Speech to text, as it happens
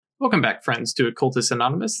Welcome back, friends, to Occultist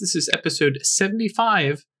Anonymous. This is episode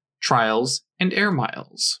 75, Trials and Air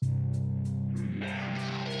Miles.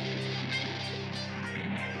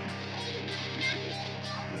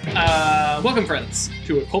 Welcome, friends,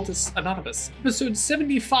 to Occultist Anonymous, episode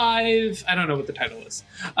 75. I don't know what the title is,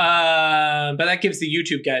 but that gives the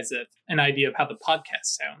YouTube guys an idea of how the podcast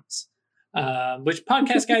sounds. Which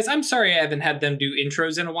podcast guys, I'm sorry I haven't had them do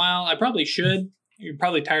intros in a while. I probably should. You're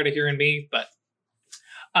probably tired of hearing me, but...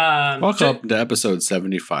 Welcome to episode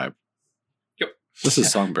 75. Yep. This is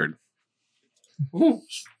Songbird. Ooh.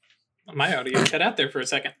 My audio cut out there for a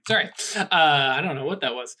second. Sorry. I don't know what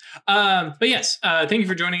that was. But yes, thank you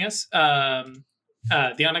for joining us. The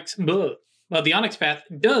Onyx Path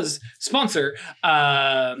does sponsor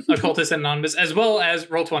Occultist Anonymous as well as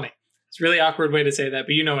Roll20. It's a really awkward way to say that,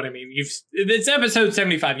 but you know what I mean. It's episode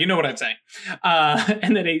 75. You know what I'm saying.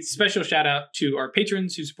 And then a special shout out to our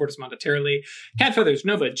patrons who support us monetarily. Cat Feathers,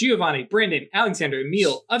 Nova, Giovanni, Brandon, Alexander,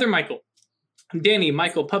 Emil, Other Michael, Danny,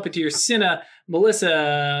 Michael, Puppeteer, Cinna,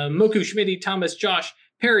 Melissa, Moku, Schmitty, Thomas, Josh,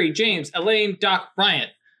 Perry, James, Elaine, Doc, Ryan.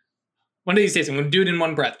 One of these days I'm going to do it in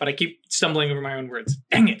one breath, but I keep stumbling over my own words.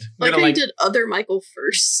 Dang it. I did Other Michael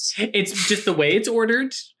first. It's just the way it's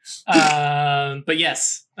ordered. But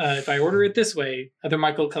yes, if I order it this way, Other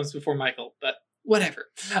Michael comes before Michael, but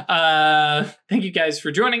whatever. Thank you guys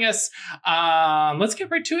for joining us. Let's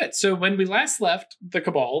get right to it. So when we last left the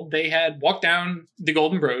Cabal, they had walked down the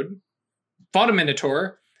Golden Road, fought a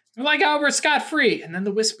Minotaur. We're like, oh, we're scot-free. And then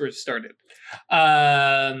the whispers started.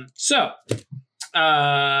 Let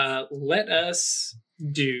us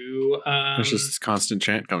do... There's just this constant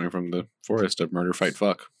chant coming from the forest of murder, fight,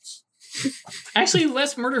 fuck. Actually,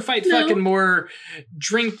 less murder, fight, fuck, and more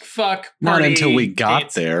drink, fuck, party. Not until we got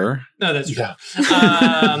dance. there. No, that's true.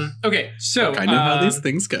 Yeah. Okay, so... Look, I know how these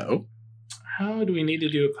things go. How do we need to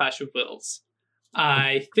do a Clash of Wills?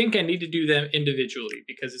 I think I need to do them individually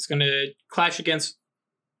because it's going to clash against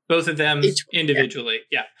both of them individually.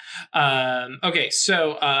 Yeah. Okay,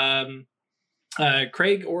 so...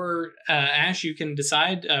 Craig or Ash, you can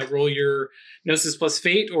decide. Roll your Gnosis plus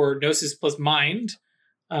Fate or Gnosis plus Mind.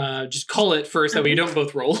 Just call it first, that way you don't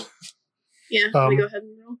both roll. Yeah, we go ahead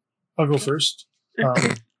and roll. I'll go first.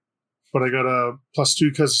 But I got a +2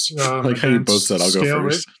 because like how you both said I'll go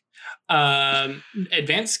first. Right?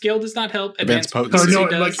 Advanced scale does not help. Advanced potency. No,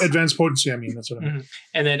 like advanced potency, I mean, that's what I mean. Mm-hmm.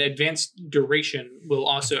 And then advanced duration will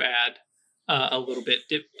also add a little bit,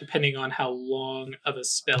 depending on how long of a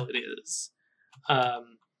spell it is.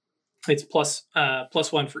 It's plus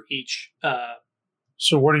 1 for each.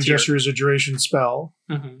 So Warding tier. Gesture is a duration spell.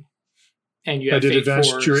 Mm-hmm. And you have Fate 4,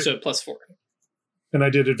 so plus 4. And I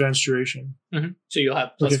did Advanced Duration. Mm-hmm. So you'll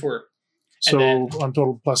have plus 4. So on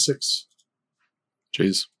total +6.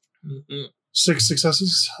 Jeez. Mm-hmm. 6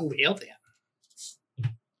 successes. Well then.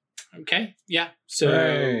 Okay, yeah. So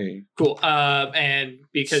Hooray. Cool. And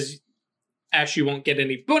because Ash, you won't get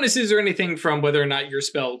any bonuses or anything from whether or not your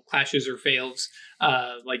spell clashes or fails.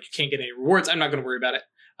 Like you can't get any rewards. I'm not going to worry about it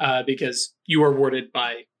because you are warded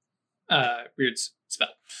by Weird's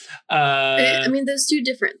spell. I mean, those do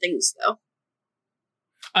different things, though.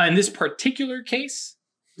 In this particular case,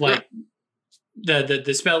 like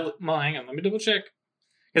the spell. Well, hang on, let me double check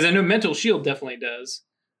because I know Mental Shield definitely does.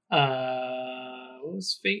 What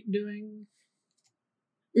was Fate doing?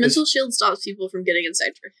 Mental Shield stops people from getting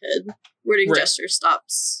inside your head. Wording Gesture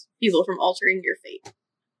stops people from altering your fate.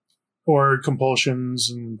 Or compulsions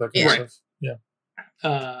and that kind of stuff. Yeah.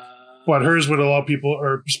 But hers would allow people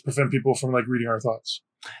or prevent people from like reading our thoughts.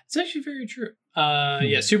 It's actually very true.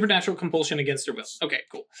 Yeah, supernatural compulsion against their will. Okay,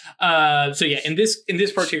 cool. So yeah, in this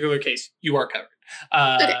particular case, you are covered.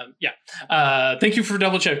 Yeah. Thank you for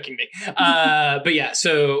double checking me. But yeah,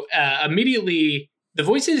 so immediately the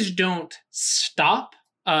voices don't stop.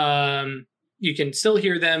 You can still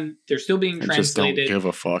hear them. They're still being translated. Just don't give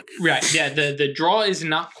a fuck. Right. Yeah. The draw is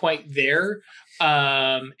not quite there.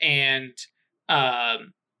 Yeah,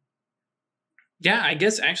 I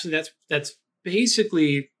guess actually that's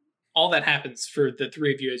basically all that happens for the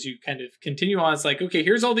three of you as you kind of continue on. It's like, okay,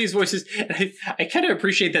 here's all these voices. And I kind of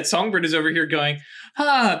appreciate that Songbird is over here going,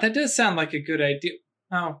 that does sound like a good idea.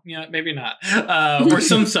 Oh, yeah, maybe not. Or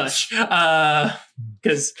some such.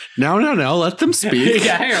 Because No, let them speak.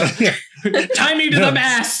 Yeah, hang on. Tie me to the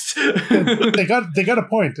mast. they got a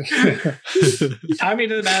point. Tie me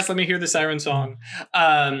to the mast. Let me hear the siren song.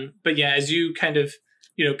 But yeah, as you kind of,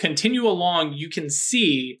 continue along, you can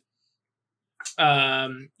see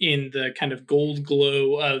in the kind of gold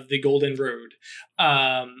glow of the Golden Road,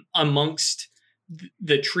 amongst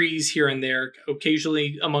the trees here and there,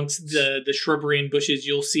 occasionally amongst the shrubbery and bushes,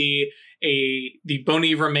 you'll see the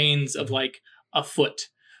bony remains of like a foot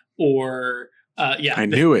or I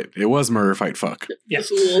knew it. It was Murder Fight Fuck. Yeah. The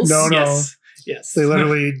fools. No. Yes. They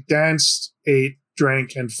literally danced, ate,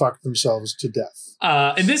 drank, and fucked themselves to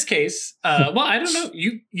death. In this case, well, I don't know.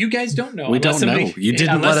 You guys don't know. We unless don't know. somebody- You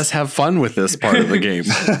didn't let us have fun with this part of the game.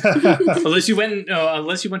 unless you went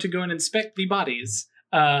to go and inspect the bodies.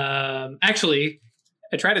 Actually,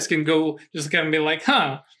 Atreides can go just kind of be like,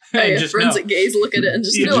 huh. Oh, and yeah, just forensic know. gaze, look at it, and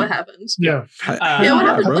just Yeah. know what happened. Yeah. Yeah, what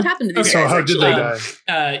happened? bro. What happened to these Okay. guys? So how did they actually?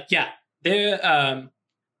 die? Yeah, they're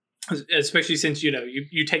especially since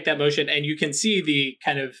you take that motion and you can see the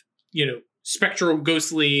kind of spectral,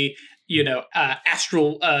 ghostly,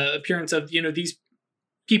 astral appearance of these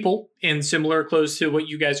people in similar clothes to what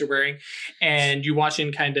you guys are wearing, and you watch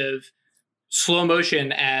in kind of slow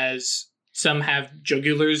motion as some have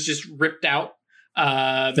jugulars just ripped out.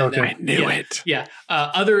 Okay. I knew it. Yeah.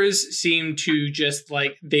 Others seem to just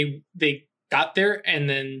like they got there and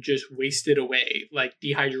then just wasted away, like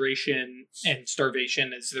dehydration and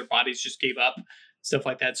starvation as their bodies just gave up, stuff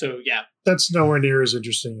like that. So yeah, That's nowhere near as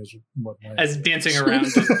interesting as what my as dancing around.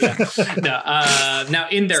 Yeah. No, now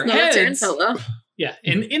in their It's not heads, a tarantella. yeah,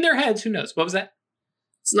 in their heads, who knows? What was that?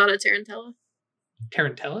 It's not a tarantella.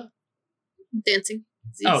 Tarantella? Dancing.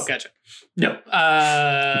 Oh, gotcha. No,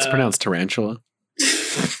 It's pronounced tarantula.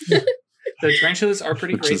 the tarantulas are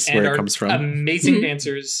pretty Which great is and where it are comes from. amazing Mhm.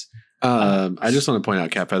 dancers. I just want to point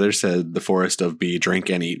out, Cat Feather said the forest of be drink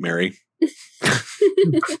and eat merry.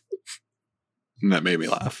 And that made me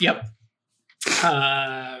laugh. Yep.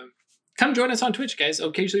 Come join us on Twitch, guys.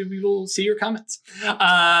 Occasionally we will see your comments.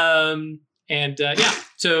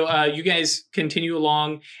 So you guys continue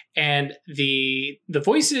along, and the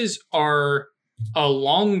voices are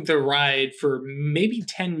along the ride for maybe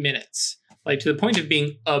 10 minutes, like to the point of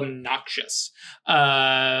being obnoxious.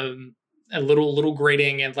 A little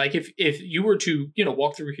grating, and like if you were to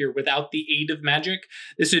walk through here without the aid of magic,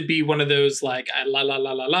 this would be one of those like la la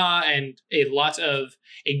la la la and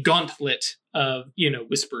a gauntlet of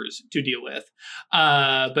whispers to deal with.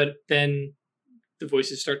 But then the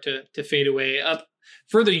voices start to fade away. Up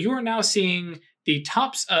further, you are now seeing the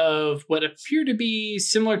tops of what appear to be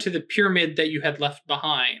similar to the pyramid that you had left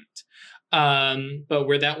behind. But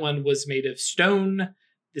where that one was made of stone,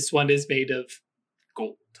 this one is made of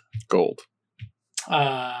gold.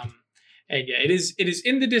 And yeah, it is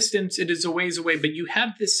in the distance. It is a ways away, but you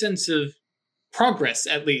have this sense of progress,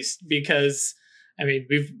 at least, because I mean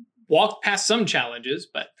we've walked past some challenges,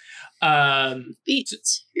 but Beat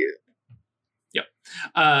you. Yep.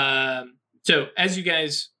 So as you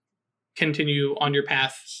guys continue on your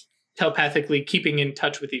path, telepathically keeping in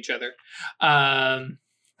touch with each other,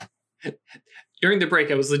 during the break,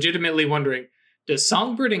 I was legitimately wondering, does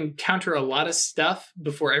Songbird encounter a lot of stuff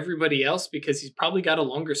before everybody else because he's probably got a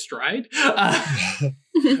longer stride? But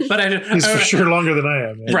He's for sure longer than I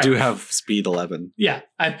am. Yeah. I Right. do have speed 11. Yeah,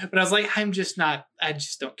 but I was like, I just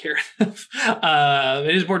don't care enough.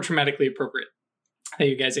 It is more dramatically appropriate that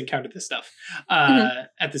you guys encounter this stuff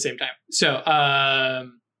at the same time. So,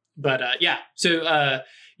 so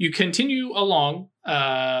you continue along,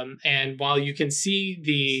 and while you can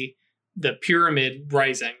see the pyramid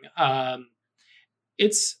rising,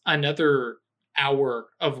 it's another hour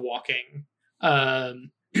of walking.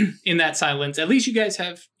 In that silence, at least you guys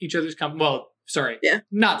have each other's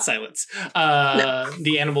not silence. No.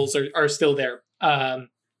 The animals are still there. And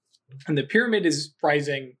the pyramid is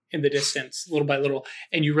rising in the distance little by little,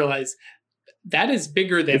 and you realize that is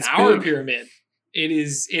bigger than It's our big. pyramid. It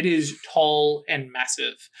is tall and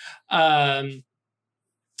massive. And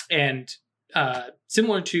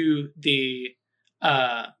similar to the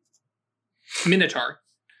Minotaur,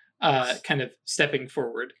 kind of stepping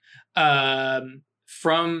forward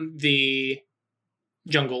from the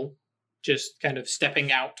jungle, just kind of stepping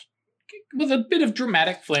out with a bit of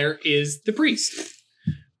dramatic flair, is the priest.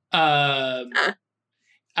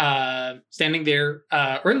 Standing there,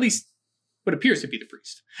 or at least what appears to be the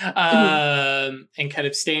priest, and kind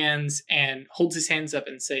of stands and holds his hands up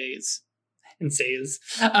and says, He says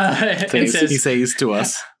to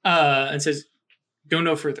us. and says, "Go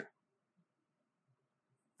no further.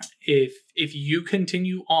 If you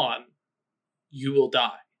continue on, you will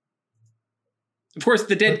die." Of course,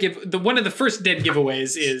 one of the first dead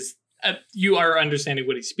giveaways is you are understanding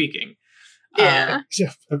what he's speaking. Yeah.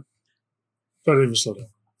 Yeah. But even slow down.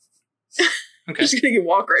 Okay. Just gonna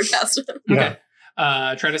walk right past him. Okay.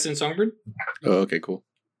 Travis and Songbird. Oh, okay, cool.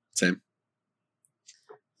 Same.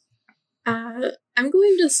 I'm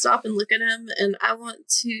going to stop and look at him, and I want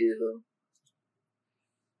to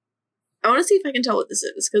see if I can tell what this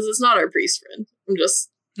is, because it's not our priest friend. I'm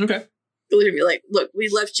just Okay. going to be like, look, we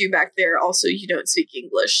left you back there. Also, you don't speak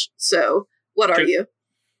English, so what are Okay. you?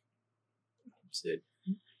 said,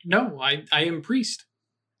 "No, I am priest.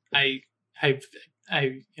 What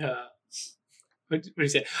do you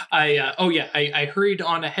say? I hurried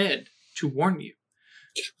on ahead to warn you.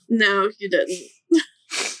 No, you didn't.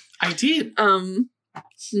 I did.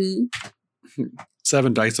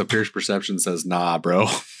 7 dice of pierce perception says, nah, bro.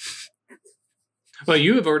 Well,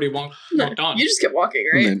 you have already walked on. You just kept walking,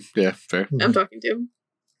 I right? mean, yeah, fair. I'm talking to him.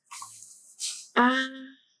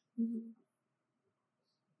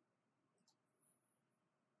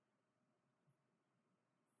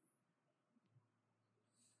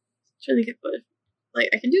 Trying to get what? Like,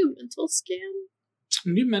 I can do a mental scan.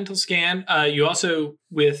 New mental scan. You also,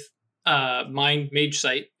 with mind mage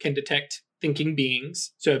sight, can detect thinking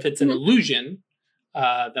beings. So if it's an illusion,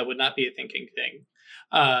 that would not be a thinking thing.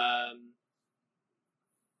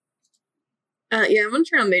 Yeah, I'm gonna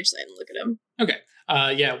turn on mage sight and look at him. Okay.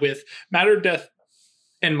 With matter, death,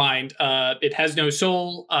 and mind, it has no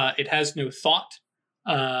soul. It has no thought.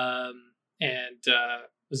 Was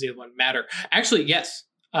the other one matter? Actually, yes.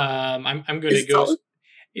 I'm going to go.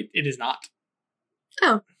 It is not.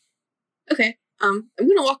 Oh, okay. I'm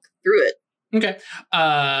gonna walk through it. Okay.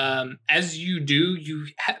 As you do, you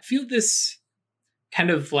feel this kind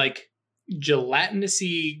of like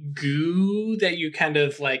gelatinousy goo that you kind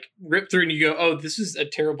of like rip through, and you go, "Oh, this is a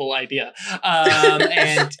terrible idea."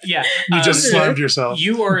 And yeah, you just slimed yourself.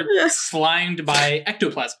 You are slimed by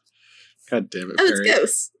ectoplasm. God damn it! Oh, Perry. it's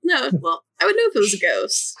ghosts. No, well, I would know if it was a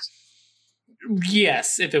ghost.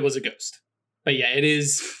 Yes, if it was a ghost. But yeah, it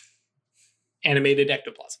is animated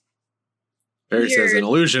ectoplasm. Barry says, an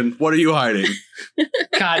illusion. What are you hiding?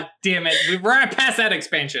 God damn it. We're past that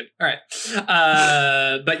expansion. All right.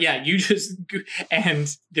 But yeah, you just...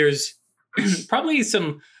 And there's probably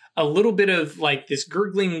a little bit of like this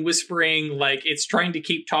gurgling, whispering, like it's trying to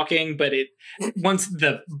keep talking, but once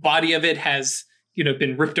the body of it has,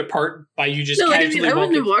 been ripped apart by you just casually I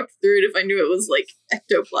wouldn't have walked through it if I knew it was like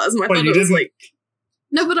ectoplasm. I thought it was like...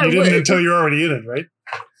 No, but I would. You didn't until you're already in it, right?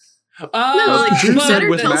 Drew said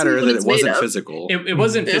with matter that it wasn't physical. It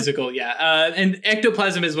wasn't physical, yeah. And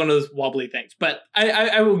ectoplasm is one of those wobbly things, but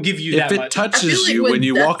I will give you that much. If it touches you when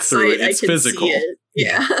you walk through it, it's physical.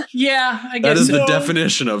 Yeah. Yeah, I guess that is the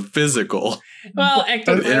definition of physical. Well,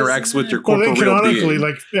 ectoplasm interacts with your corporeal being. Canonically,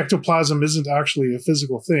 like ectoplasm isn't actually a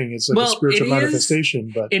physical thing; it's like a spiritual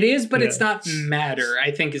manifestation. But it is, but it's not matter.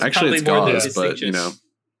 I think is actually probably more the distinction. But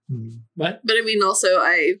what? But I mean, also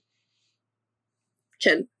I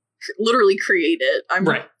can literally create it. I'm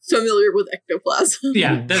familiar with ectoplasm.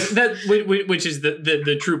 Yeah, which is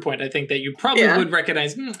the true point. I think that you probably would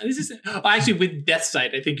recognize. This is actually with Death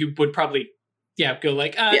Sight. I think you would probably go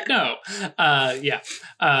like no so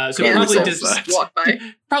probably just walk by.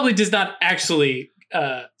 Probably does not actually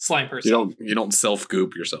slime herself. You don't self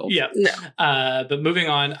goop yourself. Yeah. No. But moving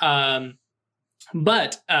on.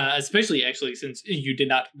 But especially actually since you did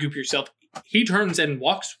not goop yourself, he turns and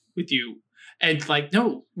walks with you. And like,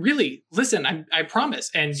 no, really, listen, I promise.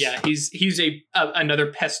 And yeah, he's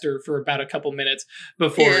another pester for about a couple minutes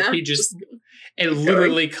before he it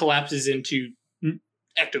literally collapses into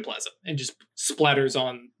ectoplasm and just splatters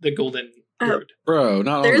on the golden road. Bro,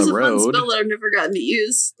 not There's on the road. There's a fun spell that I've never gotten to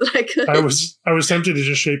use that I could. I was tempted to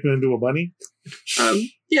just shape it into a bunny.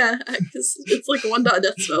 Yeah, because it's like a 1-dot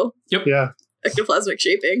death spell. Yep. Yeah. Ectoplasmic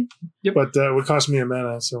shaping. Yep. But it would cost me a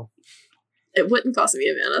mana, so. It wouldn't cost me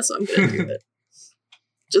a mana, so I'm going to do it.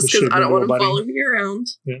 Just because I don't want him following me around.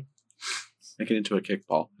 Yeah. Make it into a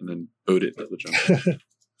kickball and then boot it to the jump.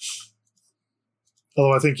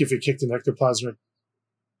 Although I think if you kicked an ectoplasmic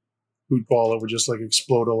boot ball, it would just like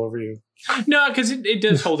explode all over you. No, because it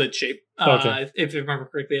does hold its shape. Okay. If I remember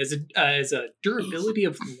correctly, as a durability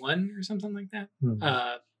of 1 or something like that.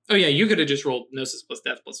 Oh yeah, you could have just rolled Gnosis plus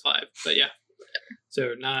Death plus 5, but yeah.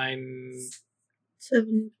 So 9...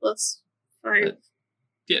 7 plus 5.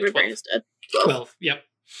 Yeah, My 12. brain is dead. 12. Yep.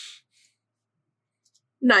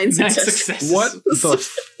 9 successes. What the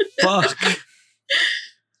fuck?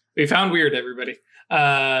 We found weird, everybody.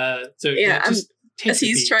 So yeah, just as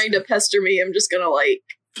he's trying to pester me, I'm just gonna like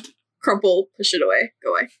crumple, push it away,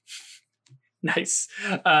 go away. Nice.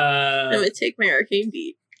 I'm gonna take my arcane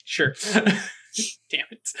beat. Sure. Damn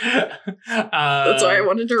it. That's why I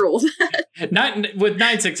wanted to roll that. With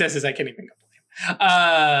 9 successes, I can't even complain.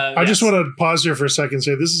 I just want to pause here for a second and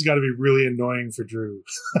say this has got to be really annoying for Drew.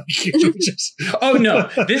 Oh no,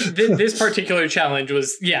 this particular challenge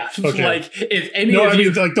was okay. Like if any of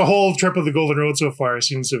you like the whole trip of the Golden Road so far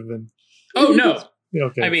seems to have been. Oh no.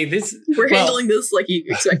 Okay. I mean we're handling this like you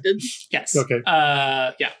expected. Yes. Okay.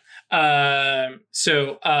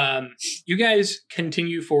 So you guys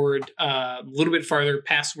continue forward a little bit farther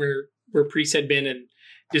past where Priest had been, and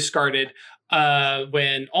discarded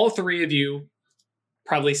when all three of you,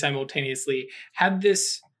 probably simultaneously, have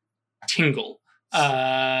this tingle.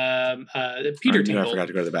 Peter tingle. I forgot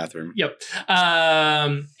to go to the bathroom. Yep.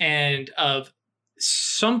 And of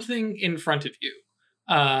something in front of you.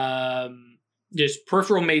 Just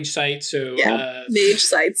peripheral mage sight. So mage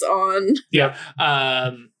sight's on. Yeah.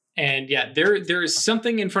 And yeah, there is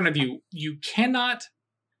something in front of you. You cannot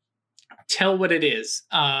tell what it is.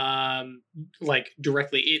 Like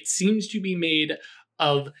directly. It seems to be made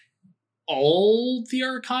of all the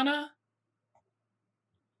arcana.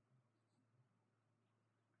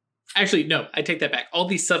 Actually, no, I take that back. All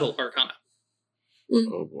the subtle arcana.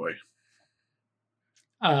 Oh boy.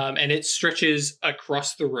 And it stretches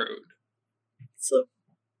across the road. So,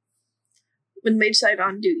 when mage sight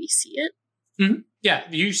on, do we see it? Mm-hmm. Yeah,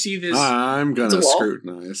 you see this. I'm gonna It's a wall?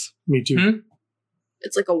 scrutinize. Me too. Hmm?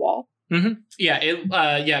 It's like a wall. Mm-hmm. Yeah,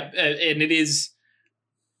 and it is,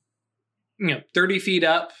 30 feet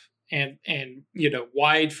up and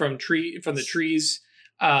wide from the trees.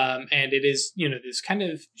 And it is, this kind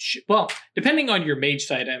of, depending on your mage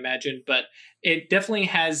side, I imagine, but it definitely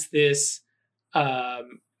has this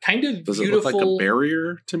kind of Does beautiful. it look like a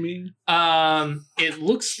barrier to me? It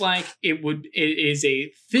looks like it is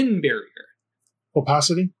a thin barrier.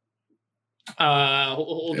 Opacity?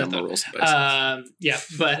 Hold Yeah, on. I'm a roll some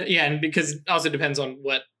dice. And because it also depends on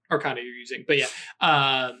what arcana you're using. But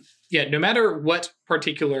no matter what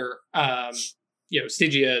particular,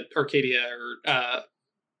 Stygia, Arcadia, or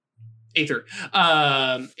Aether,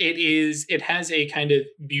 it has a kind of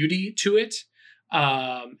beauty to it.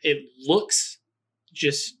 It looks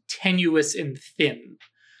just tenuous and thin.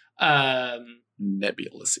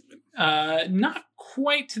 Nebulous even. Not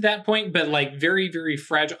quite to that point, but like very, very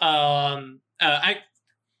fragile.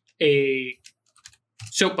 A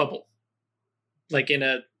soap bubble, like in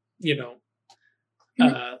a little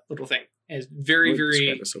thing. It's very, very.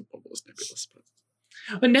 Describe a soap bubble as nebulous,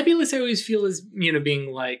 but nebulous, I always feel is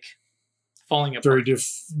being like falling apart. Very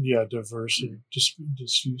diverse and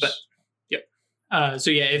diffuse. But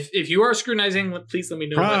if you are scrutinizing, please let me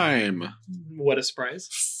know. Prime. What a surprise!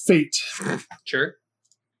 Fate. Sure.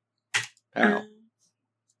 Ow.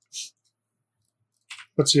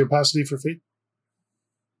 What's the opacity for fate?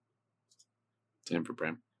 Same for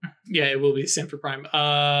Prime. Yeah, it will be the same for Prime.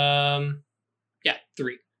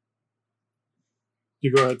 3.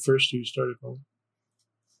 You go ahead first. You started rolling.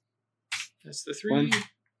 That's the 3. 1.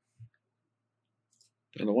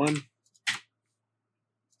 And a 1.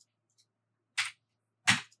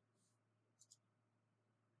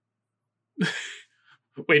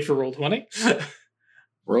 Wait for roll 20.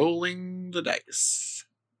 Rolling the dice.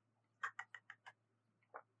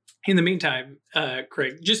 In the meantime,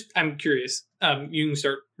 Craig, I'm curious. You can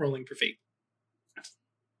start rolling for fate.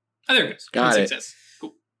 Oh, there it goes. Got it. Success.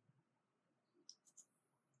 Cool.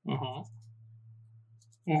 Uh-huh.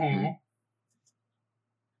 Uh-huh.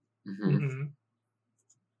 Mm-hmm. Mm-hmm.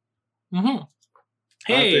 Mm-hmm.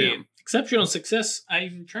 Hey, damn. exceptional success.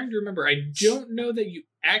 I'm trying to remember. I don't know that you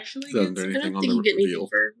actually Doesn't get. do I anything don't on think the you get anything reveal.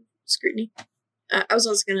 for scrutiny. I was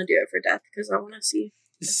also going to do it for death because I want to see.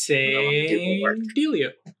 Same work.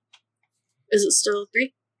 dealio. Is it still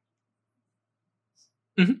 3?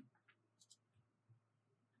 Mm-hmm.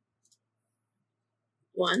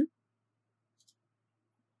 1.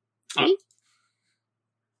 Oh. 3.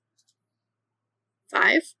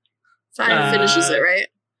 5. 5 finishes it, right?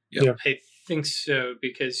 I think so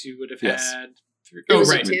because you would have Yes. had 3. It Oh,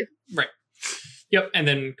 was a right. 2. Right. Yep. And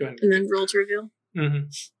then go ahead. And then roll to reveal. Mm-hmm.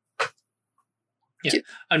 Yeah. 2.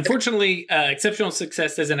 Unfortunately, exceptional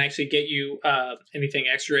success doesn't actually get you anything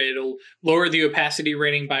extra. It'll lower the opacity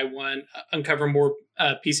rating by 1, uncover more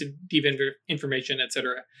piece of deep information,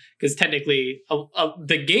 etc. Because technically,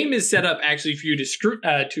 the game is set up actually for you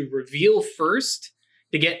to reveal first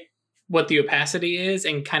to get what the opacity is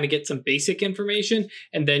and kind of get some basic information,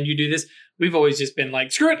 and then you do this. We've always just been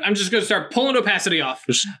like, screw it, I'm just going to start pulling opacity off.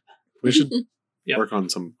 We should Yep. work on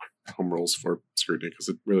some home rolls for scrutiny because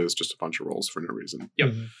it really is just a bunch of rolls for no reason. Yep.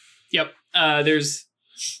 Mhm. Yep. There's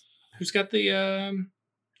who's got the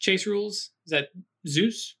chase rules? Is that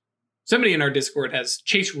Zeus? Somebody in our Discord has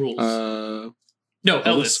chase rules. No,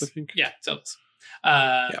 Elvis. I think. Yeah, it's Elvis.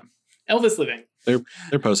 Elvis living.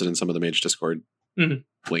 They're posted in some of the Mage Discord Mhm.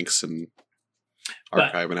 links and But-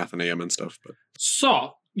 Archive and Athenaeum and stuff. But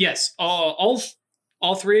So yes, all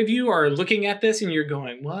three of you are looking at this and you're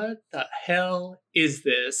going, "What the hell is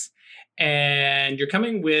this?" And you're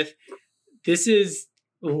coming with, "This is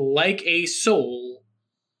like a soul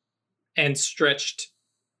and stretched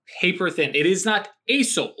paper thin." It is not a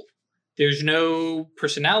soul. There's no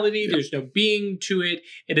personality. Yeah. There's no being to it.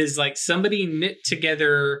 It is like somebody knit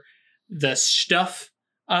together the stuff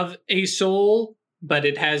of a soul, but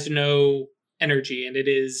it has no energy, and it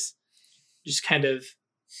is just kind of,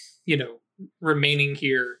 remaining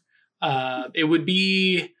here. It would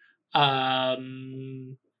be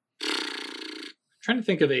trying to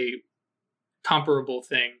think of a comparable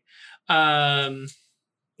thing.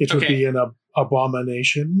 It would Okay. be an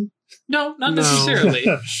abomination. No, not No. necessarily.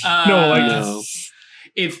 No.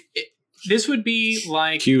 If this would be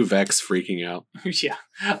like Cue Vex freaking out.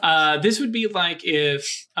 yeah, this would be like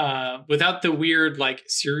if without the weird like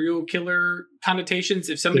serial killer connotations,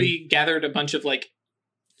 if somebody gathered a bunch of like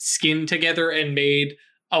skin together and made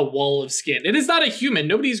a wall of skin. It is not a human.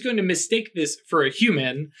 Nobody's going to mistake this for a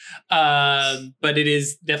human, but it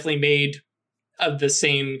is definitely made of the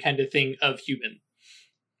same kind of thing of human.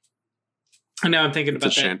 And now I'm thinking It's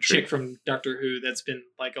about a that chantry. chick from Doctor Who that's been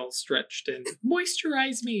like all stretched and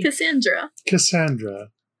moisturize me. Cassandra. Cassandra.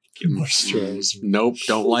 Moisturize me. Nope,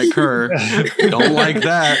 don't like her. Don't like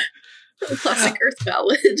that. Classic Earth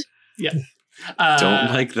ballad.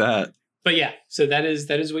 Don't like that. But yeah, so that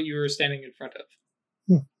is what you were standing in front of.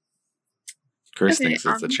 Chris Okay, thinks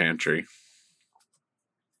it's a chantry.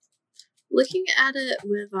 Looking at it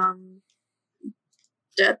with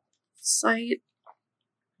depth sight,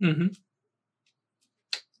 Mm-hmm.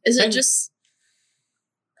 is it And- just?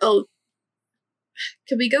 Oh,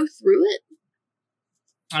 can we go through it?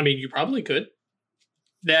 I mean, you probably could.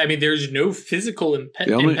 I mean, there's no physical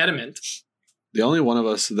The only- impediment. The only one of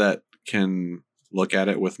us that can look at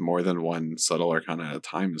it with more than one subtle arcana at a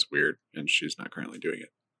time is weird, and she's not currently doing it.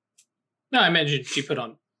 No, I imagine she put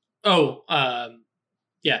on. Oh,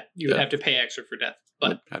 yeah, you would Yeah. have to pay extra for death.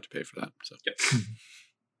 But I'd have to pay for that. So yep.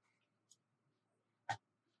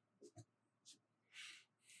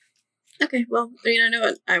 Okay, well, I mean, I know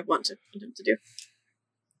what I want him to do.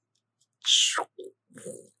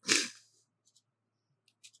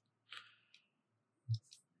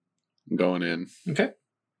 I'm going in. Okay.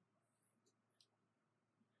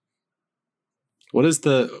 What is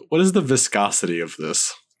the viscosity of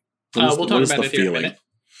this? We'll talk about it here in a minute.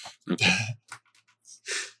 Okay.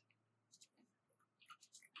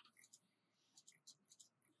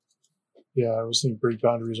 Yeah, I was thinking break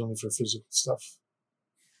boundaries only for physical stuff.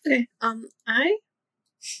 Okay, I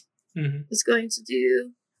Mhm. was going to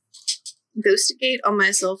do Ghostigate on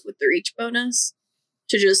myself with the reach bonus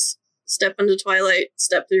to just step into Twilight,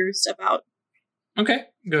 step through, step out. Okay,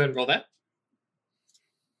 go ahead and roll that.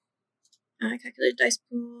 I calculated dice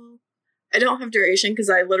pool. I don't have duration because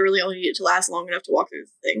I literally only need it to last long enough to walk through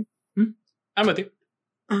the thing. I'm with you.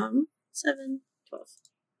 7, 12.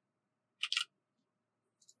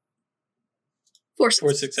 4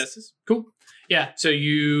 4 successes. Cool. Yeah, so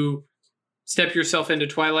you step yourself into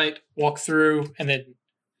Twilight, walk through, and then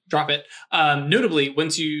drop it. Notably,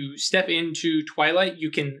 once you step into Twilight,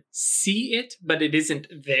 you can see it, but it isn't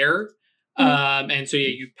there. And so, yeah,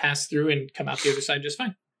 you pass through and come out the other side just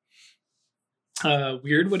fine.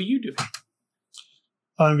 Weird, what are you doing?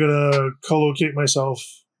 I'm gonna co-locate myself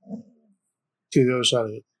to the other side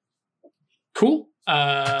of it. Cool.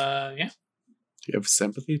 Yeah, Do you have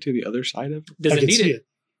sympathy to the other side of it? doesn't I can need see it. it.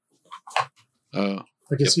 Oh,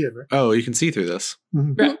 I can Yep. see it, right? oh, you can see through this.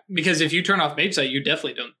 Mhm. Right, because if you turn off Mage Sight, you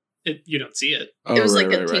definitely don't. You don't see it. Oh, It was right,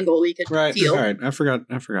 like a right, right. tingle we could Right. feel. All right. I forgot.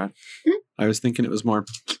 Mhm. I was thinking it was more.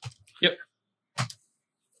 Yep.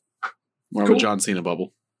 More of Cool. a John Cena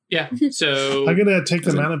bubble. Yeah. So I'm gonna take the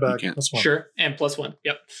As in, mana you back. can't. That's one. sure, and +1.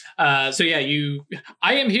 Yep. So yeah,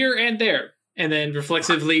 I am here and there, and then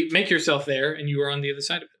reflexively make yourself there, and you are on the other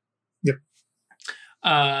side of it.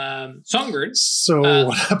 Yep. Songbird. So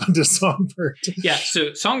what happened to Songbird? Yeah.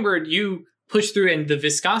 So Songbird, you push through, and the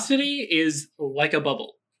viscosity is like a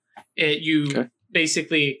bubble. You Okay.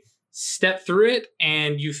 basically step through it,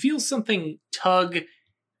 and you feel something tug,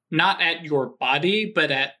 not at your body,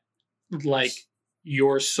 but at like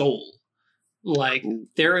your soul. Like Ooh.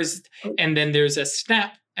 there is, and then there's a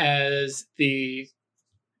snap as the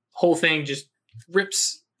whole thing just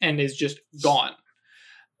rips and is just gone.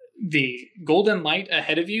 The golden light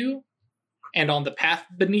ahead of you and on the path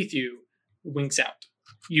beneath you winks out.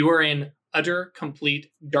 You are in utter,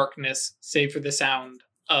 complete darkness, save for the sound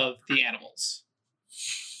of the animals.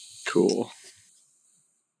 Cool.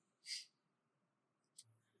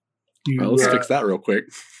 You, Well, let's fix that real quick.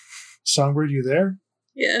 Songbird, you there?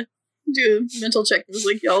 Yeah. Do a mental check. It was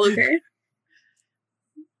like, y'all okay?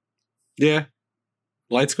 Yeah.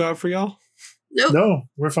 Lights go out for y'all? Nope. No,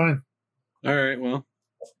 we're fine. All right. Well,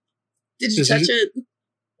 Did you Is he- touch it?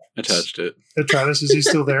 I touched it. Atratus, is he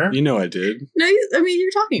still there? You know I did. No, I mean,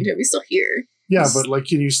 you're talking to him. He's still here. Yeah, but like,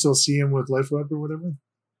 can you still see him with Life Web or whatever?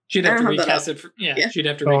 She'd have to I don't have that recast it. Yeah. She'd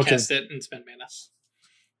have to Oh, okay. recast it and spend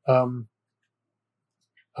mana.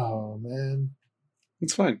 Oh man,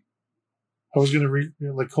 It's fine. I was gonna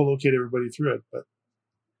co-locate everybody through it, but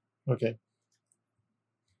okay.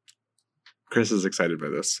 Chris is excited by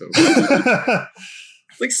this, so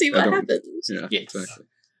Like, see I what don't- happens. yeah, Yes. exactly.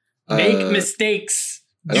 Make mistakes.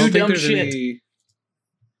 I Do don't think dumb there's shit. any.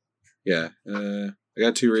 Yeah, I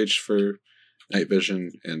got 2 rage for night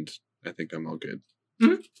vision, and I think I'm all good.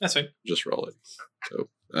 That's fine. Just roll it. So,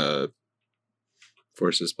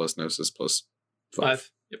 forces plus gnosis plus 5.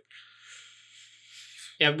 5. Yep.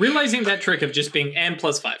 Yeah, realizing that trick of just being and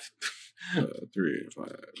plus 5. 3,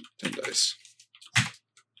 5, 10 dice.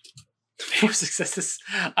 4 successes.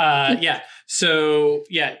 Yeah. So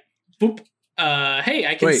yeah. Boop. Hey,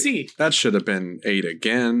 I can Wait. see. That should have been 8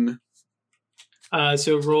 again.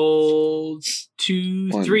 So roll 2,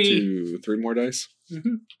 1, 3. 2, 3 more dice.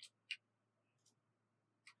 Mm-hmm.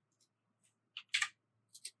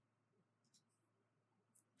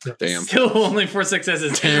 Damn. Still only 4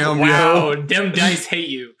 successes. Damn, wow. yo. Them dice hate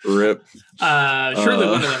you. Rip. Surely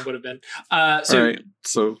one of them would have been. So All right.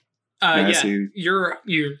 So I yeah, see. your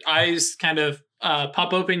eyes kind of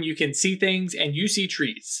pop open. You can see things, and you see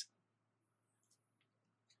trees.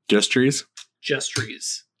 Just trees. Just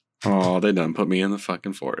trees. Oh, they done put me in the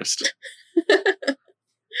fucking forest.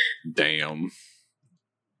 Damn.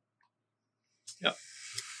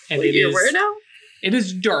 And Wait, it you're is where now? it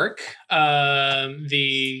is dark.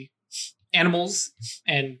 The animals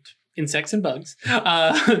and insects and bugs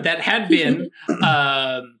that had been,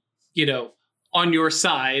 on your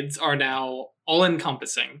sides are now all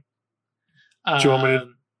encompassing. Do you want me to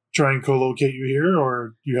try and co-locate you here,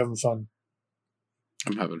 or you having fun?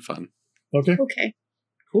 I'm having fun. Okay. Okay.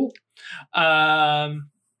 Cool. All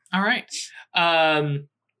right. Where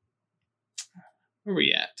are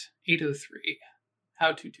we at? 8:03.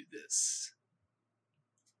 How to do this?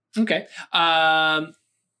 Okay.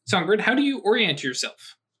 Songbird, how do you orient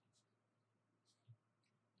yourself?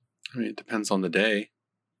 I mean, it depends on the day.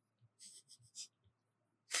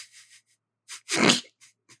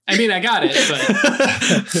 I mean, I got it,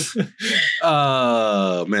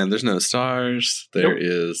 but Man, there's no stars. There Nope.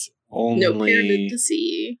 is only. No pyramid to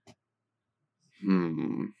see.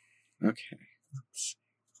 Okay.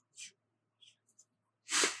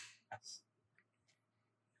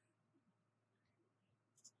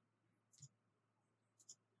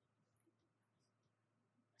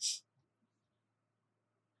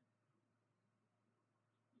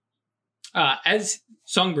 as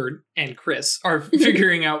Songbird and Chris are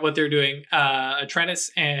figuring out what they're doing,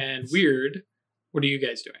 Atreus and Weird, what are you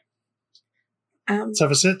guys doing? Let's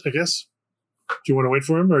have a sit, I guess. Do you want to wait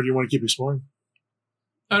for him, or do you want to keep exploring?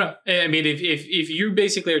 Oh no! I mean, if you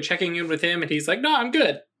basically are checking in with him and he's like, "No, I'm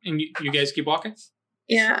good," and you guys keep walking.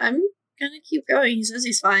 Yeah, I'm gonna keep going. He says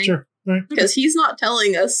he's fine. Sure. All right. Because he's not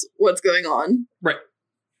telling us what's going on. Right.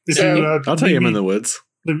 If So- you, I'll tell you I'm in the woods.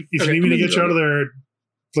 If Okay. you need me to get you out of there,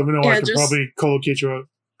 let me know. Yeah, I can just- probably co-locate you out.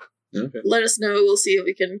 Okay. Let us know. We'll see if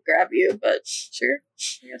we can grab you. But sure.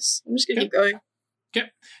 I guess I'm just gonna Okay. keep going.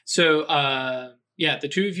 So, the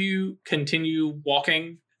two of you continue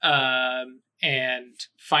walking and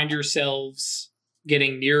find yourselves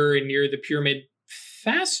getting nearer and nearer the pyramid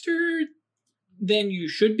faster than you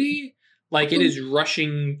should be. Like it is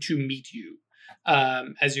rushing to meet you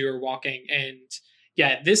as you are walking. And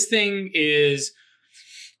yeah, this thing is,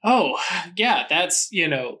 that's,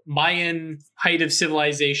 Mayan height of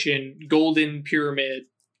civilization, golden pyramid,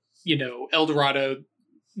 El Dorado.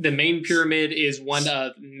 The main pyramid is one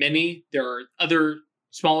of many. There are other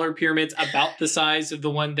smaller pyramids about the size of the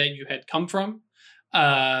one that you had come from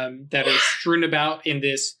that are strewn about in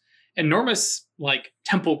this enormous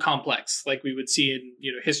temple complex like we would see in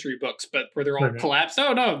history books, but where they're all Okay. collapsed.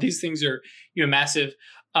 Oh no, these things are massive.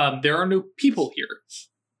 There are no people here.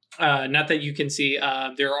 Not that you can see.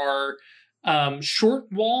 There are short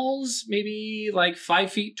walls, maybe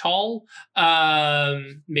 5 feet tall,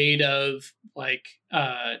 made of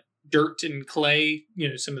dirt and clay,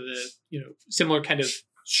 some of the similar kind of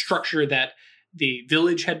structure that the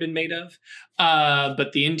village had been made of,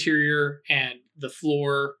 but the interior and the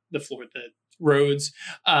roads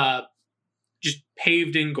just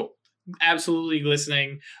paved in gold, absolutely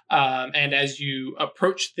glistening. And as you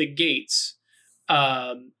approach the gates,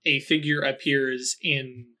 a figure appears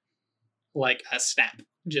in a snap,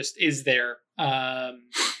 just is there,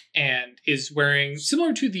 and is wearing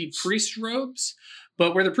similar to the priest robes,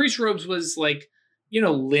 but where the priest robes was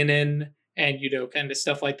linen and kind of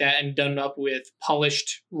stuff like that, and done up with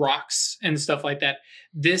polished rocks and stuff like that.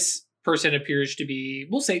 This person appears to be,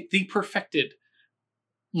 we'll say, the perfected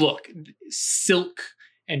look, silk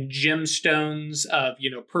and gemstones of,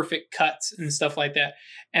 perfect cuts and stuff like that,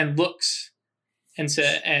 and looks at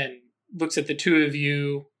the two of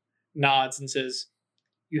you, nods and says,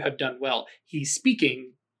 "You have done well." He's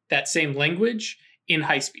speaking that same language in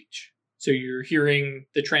high speech, so you're hearing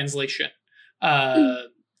the translation,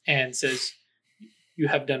 and says, "You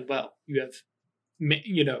have done well. You have,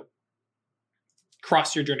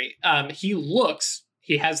 crossed your journey."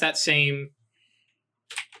 He has that same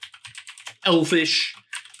elfish,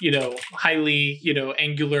 highly,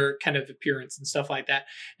 angular kind of appearance and stuff like that,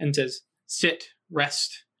 and says, "Sit,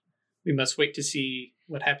 rest. We must wait to see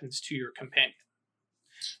what happens to your companion."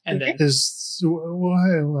 And then Is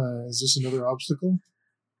this another obstacle?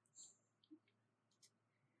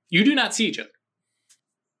 you do not see each other.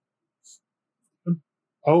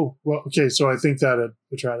 Oh, well, okay. So I think that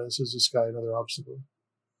Atratus is this guy another obstacle.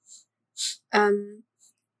 I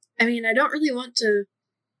mean, I don't really want to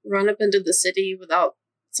run up into the city without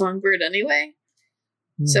Songbird anyway,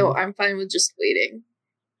 so I'm fine with just waiting.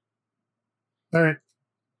 All right.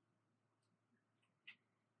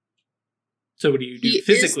 So what do you do He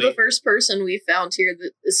physically? is the first person we found here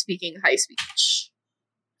that is speaking high speech.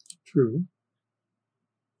 True.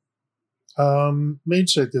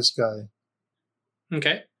 Mage sight this guy.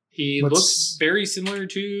 Okay. He What's- looks very similar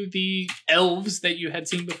to the elves that you had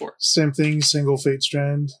seen before. Same thing, single fate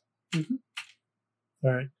strand. Mhm.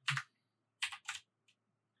 All right.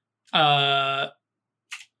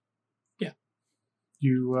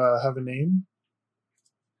 You have a name?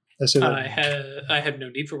 I said I have no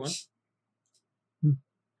need for one.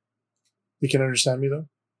 You can understand me though?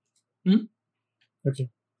 Mhm. Okay.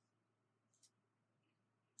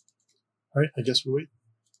 All right, I guess we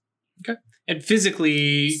wait. And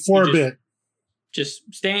physically, For you a bit.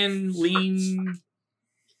 just stand, lean.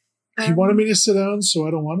 He wanted me to sit down, so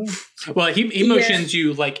I don't want to. Well, he Yeah. motions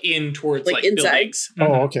you in towards Like inside? buildings.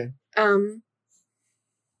 Oh, okay.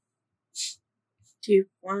 Do you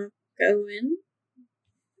want to go in?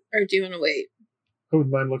 Or do you want to wait? I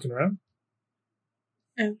wouldn't mind looking around,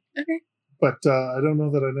 Oh, okay. but I don't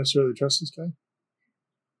know that I necessarily trust this guy.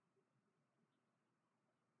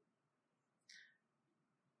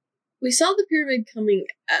 We saw the pyramid coming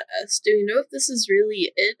at us. Do we know if this is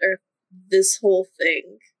really it or this whole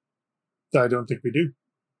thing? I don't think we do.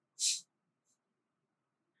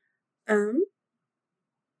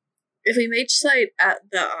 If we mage sight at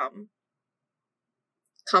the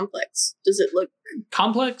complex, does it look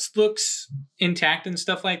Complex looks intact and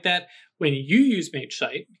stuff like that. When you use Mage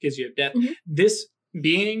Sight, because you have death, Mhm. this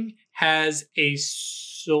being has a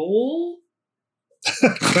soul.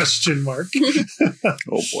 Question mark.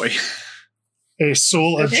 Oh boy. A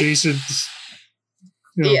soul Okay. adjacent.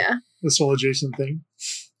 yeah. The soul adjacent thing.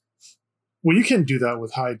 Well, you can do that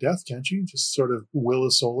with high death, can't you? Just sort of will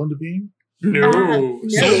a soul into being. No. No.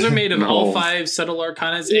 Souls are made of all No. 5 subtle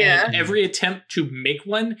arcanas, Yeah. and every attempt to make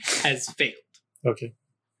one has failed Okay.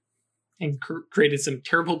 and created some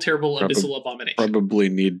terrible, terrible abyssal abomination. Probably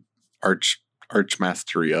need arch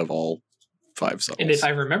mastery of all 5 subtles. And if I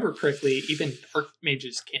remember correctly, even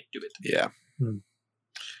archmages can't do it. yeah.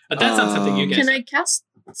 But that's not something you guys Can have. I cast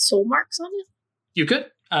soul marks on it? You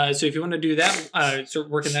could. So if you want to do that, start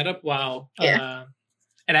working that up while. Yeah.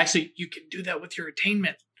 And actually, you can do that with your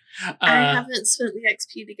attainment. I haven't spent the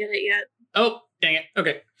XP to get it yet. Oh, dang it.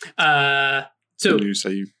 Okay. So you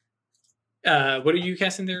say you. What are you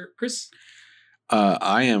casting there, Chris?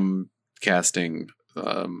 I am casting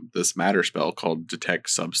this matter spell called Detect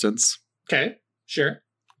Substance. Okay. Sure.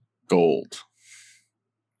 Gold.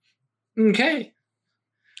 Okay.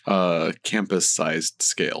 Campus-sized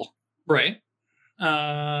scale. Right.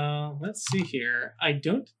 Let's see here. I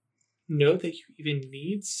don't know that you even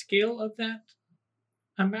need scale of that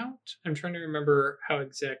amount. I'm trying to remember how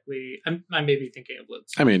exactly. I may be thinking of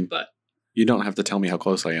loads. I mean, but you don't have to tell me how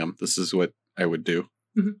close I am. This is what I would do.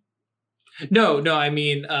 no. I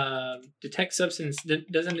mean, detect substance.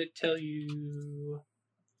 Doesn't it tell you?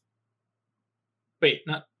 Wait,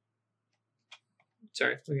 not.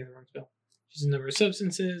 Sorry, looking at the wrong spell. Choose a number of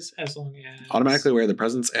substances as long as Automatically aware of the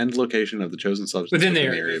presence and location of the chosen substance within the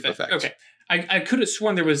area of effect. Okay, I could have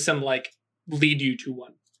sworn there was some lead you to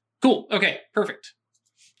one. Cool. Okay. Perfect.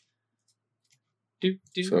 Do.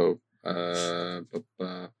 So, not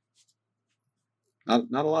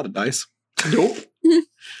a lot of dice. Nope.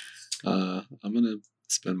 I'm gonna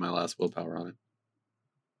spend my last willpower on it.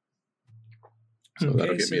 So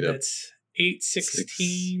that'll get me to That's 8,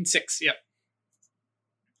 16, 6. Yep.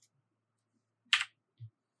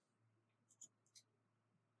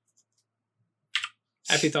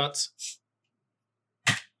 Happy thoughts.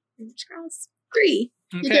 Fingers crossed. 3.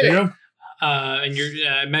 Okay. did it. Yeah. And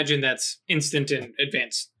I imagine that's instant and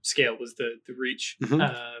advanced scale was the reach. Mhm.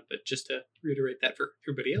 But just to reiterate that for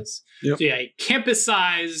everybody else. Yep. So yeah, a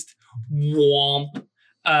campus-sized womp.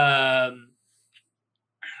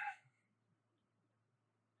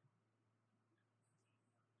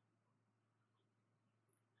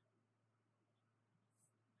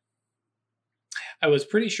 I was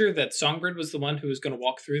pretty sure that Songbird was the one who was going to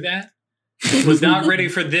walk through that. Was not ready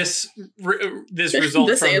for this result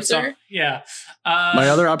This from answer? yeah. My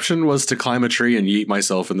other option was to climb a tree and yeet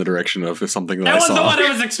myself in the direction of something that that I was saw. the one I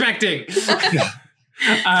was expecting.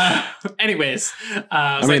 Anyways,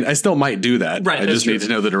 I mean, I still might do that. Right, I that's just need true.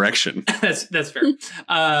 to know the direction. that's fair.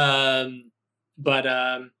 But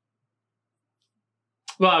well,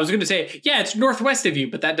 I was going to say, yeah, it's northwest of you,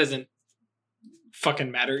 but that doesn't fucking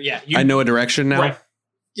matter. Yeah, I know a direction now. Right.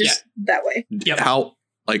 Just that way. Yep. How?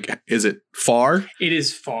 Like, is it far? It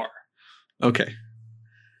is far. Okay.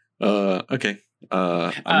 Okay.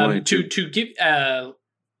 I'm going to give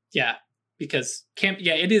yeah, because camp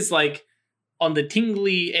it is like on the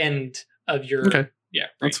tingly end of your Okay. yeah,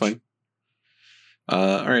 That's range. fine.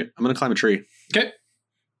 All right. I'm going to climb a tree. Okay.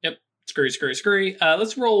 Yep. Scurry.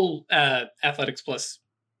 Let's roll athletics plus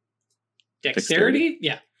dexterity.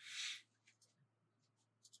 Yeah.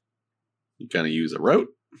 You kind of use a rope.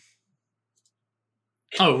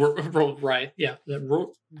 Oh, roll right. Yeah.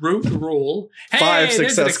 Roll. Hey, 5 there's an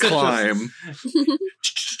success success. climb.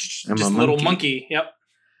 Just I'm a a little monkey. monkey. Yep.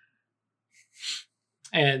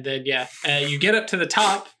 And then you get up to the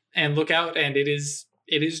top and look out, and it is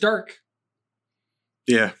dark.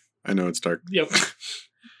 Yeah, I know it's dark. Yep.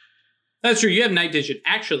 That's true. You have night vision.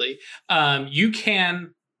 Actually, you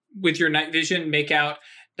can, with your night vision, make out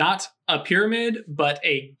not a pyramid, but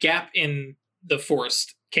a gap in the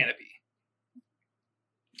forest canopy.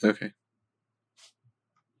 Okay.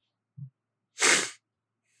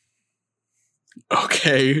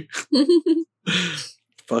 Okay.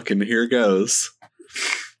 Fucking here goes.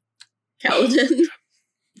 Kaladin.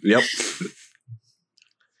 Yep.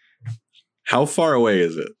 How far away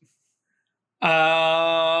is it?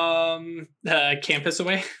 Campus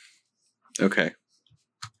away. Okay.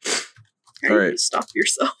 All right. Stop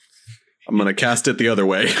yourself. I'm going to cast it the other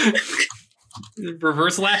way.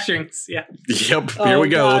 Reverse lashings. Yeah. Yep. Oh, Here we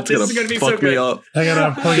go. God, It's this going is gonna to be so fuck me good. up. Hang on,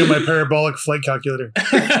 I'm pulling out my parabolic flight calculator.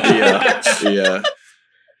 Yeah.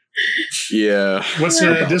 Yeah. What's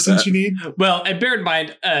Sorry the about distance that. you need? Well, and bear in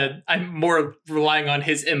mind, I'm more relying on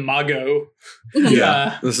his imago.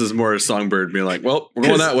 Yeah. This is more Songbird being like, well, we're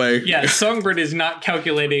going that way. Yeah, Songbird is not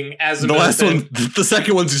calculating as The last one, the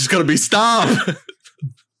second one's just going to be stop.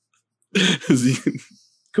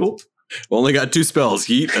 Cool. Only got 2 spells,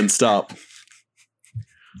 yeet and stop.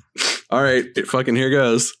 All right, fucking here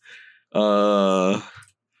goes. I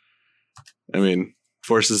mean,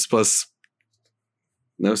 forces plus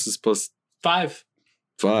gnosis plus 5.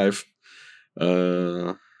 5.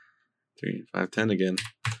 3, 5, 10 again.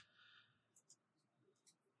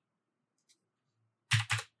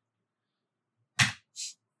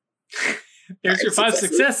 There's your 5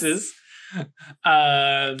 successes.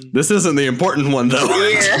 This isn't the important one though.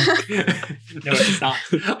 Yeah. No, it's not.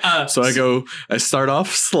 So I start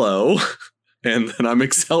off slow, and then I'm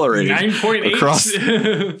accelerating 9.8 across.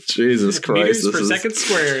 Jesus Christ! meters This per is. second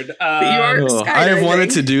squared. you are Oh, I have wanted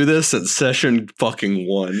skydiving. to do this at session fucking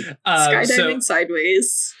 1. Skydiving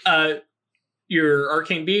sideways. Your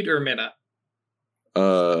arcane bead or mana?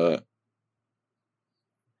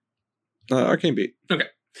 Arcane beat.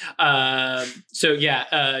 So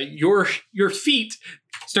yeah, your feet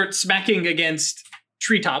start smacking against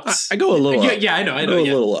treetops. I go a little up. Yeah, I know. I go a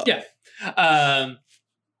Yeah. little up. Yeah.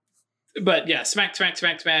 But yeah, smack,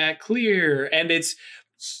 clear, and it's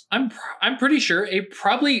I'm pretty sure a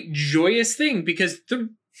probably joyous thing because the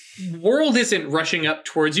world isn't rushing up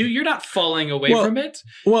towards you. You're not falling away Well, from it.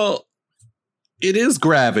 Well, it is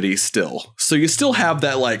gravity still, so you still have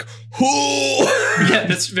that like. Yeah,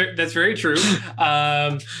 that's very true.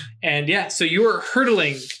 And yeah, so you are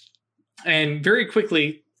hurtling, and very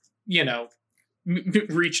quickly,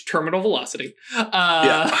 reach terminal velocity.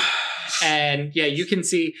 Yeah. And yeah, you can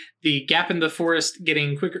see the gap in the forest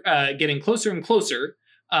getting quicker, getting closer and closer.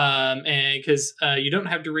 And because you don't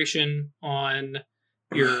have duration on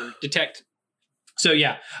your detect. So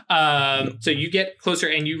yeah, so you get closer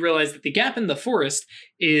and you realize that the gap in the forest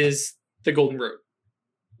is the Golden Road.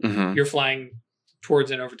 Mhm. You're flying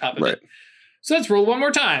towards and over top of Right. it. So let's roll one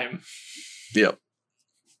more time. Yep.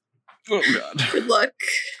 Oh god. Good luck.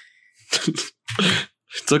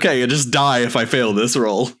 It's okay. You just die if I fail this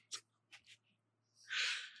roll.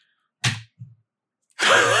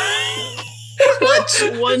 What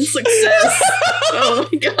much. 1 success. Oh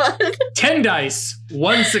my god. 10 dice,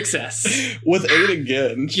 1 success. With 8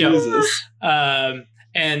 again. Yeah. Jesus.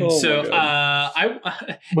 And Oh so my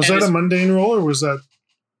Was and that as- a mundane roll or was that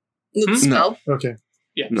The spell. okay?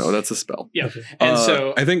 No, that's a spell. Yeah. Okay. And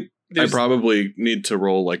so I think I there's probably need to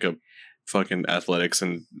roll like a fucking athletics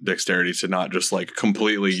and dexterity to not just like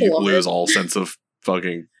completely Plummet. lose all sense of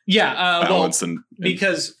fucking well, balance and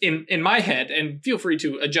because in my head, and feel free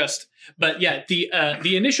to adjust, but yeah,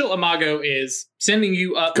 the initial imago is sending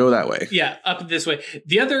you up. go that way. Yeah, up this way.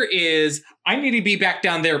 The other is I need to be back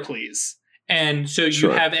down there, please. And so you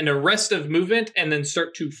Sure. have an arrest of movement and then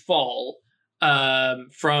start to fall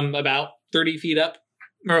from about 30 feet up.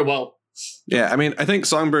 Or well, Yeah, I mean, I think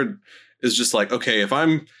Songbird is just like, okay, if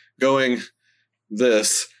I'm going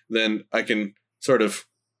this, then I can sort of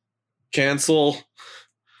cancel.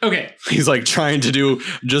 okay. He's like trying to do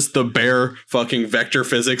just the bare fucking vector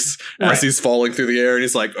physics Right. as he's falling through the air, and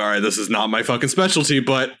he's like, all right, this is not my fucking specialty,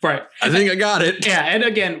 but Right. I think I got it. Yeah, and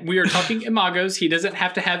again, we are talking imagos. He doesn't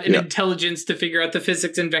have to have an Yeah. intelligence to figure out the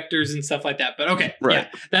physics and vectors and stuff like that. But okay, Right.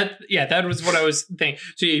 that was what I was thinking.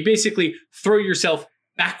 So you basically throw yourself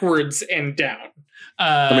backwards and down.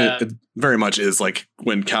 I mean, it very much is like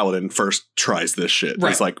when Kaladin first tries this shit. Right.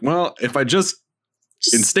 He's like, well, if I just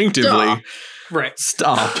Just instinctively right.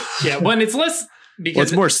 stop, Yeah, when it's less well,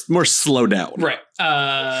 because it's more slow down. right.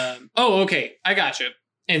 Okay, I gotcha.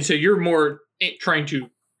 And so you're more trying to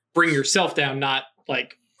bring yourself down, not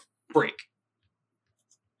like break.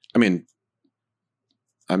 I mean,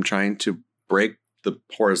 I'm trying to break the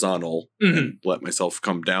horizontal Mhm. and let myself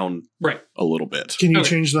come down Right. a little bit. Can you Okay.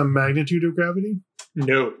 change the magnitude of gravity?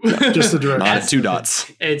 No, Just the direction. Not That's- 2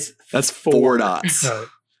 dots. It's That's 4 dots. All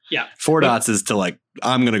right. 4 But- dots is to like,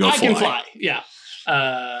 I'm going to go I fly. can fly.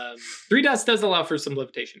 Yeah. 3 dots does allow for some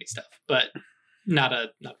levitation-y stuff, but not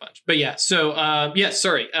a bunch. But yeah. So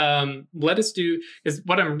sorry. Let us do is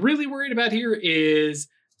what I'm really worried about here is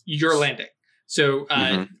your landing. So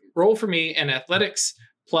Mhm. roll for me an athletics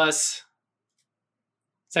plus.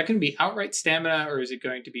 Is that going to be outright stamina or is it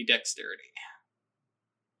going to be dexterity?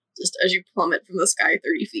 Just as you plummet from the sky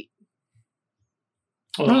 30 feet.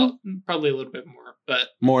 Well, probably a little bit more, but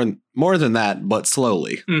More than that, but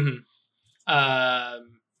slowly.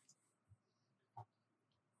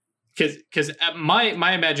 Because my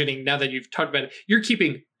imagining now that you've talked about it, you're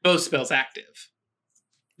keeping both spells active.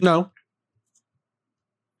 No.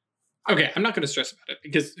 Okay, I'm not going to stress about it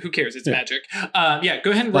because who cares? It's Yeah. magic.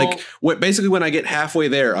 Go ahead and roll. Like basically when I get halfway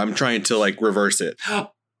there, I'm trying to like reverse it.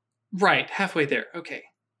 Right, halfway there. Okay.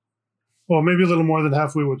 Well, maybe a little more than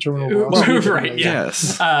halfway with terminal Well, velocity. right, yeah.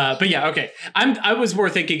 Yes. But yeah, okay. I was more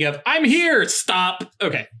thinking of I'm here. Stop.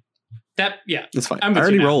 Okay. That's fine. I'm I with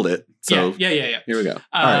already you now. rolled it. So yeah. here we go.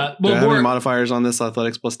 All right. Do well, I have any more- modifiers on this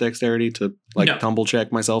athletics plus dexterity to like No. tumble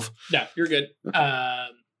check myself? No, you're good.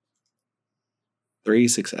 3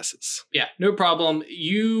 successes. Yeah, no problem.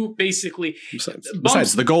 You basically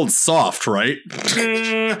Besides, the gold's soft, right?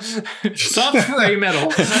 soft fray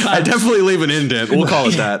metal. I definitely leave an indent. We'll call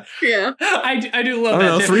it that. Yeah. I do I love don't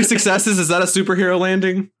that. know. 3 successes. Is that a superhero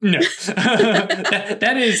landing? No,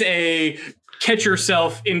 that is a catch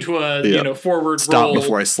yourself into a Yeah. Forward Stop roll.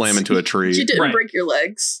 before I slam into a tree. You didn't Right. break your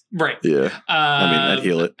legs. Right. Yeah. I mean, I'd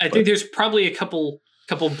heal it. I think there's probably a couple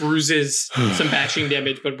bruises, some bashing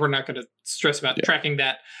damage, but we're not going to stress about tracking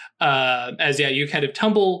that. As you kind of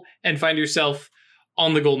tumble and find yourself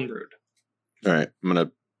on the Golden Road. All right.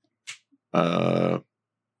 I'm gonna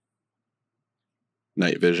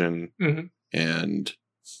night vision Mhm. and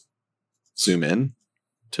zoom in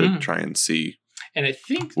to Mm. try and see And I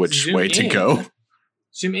think which zoom way to in- go.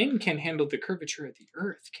 Zoom in can handle the curvature of the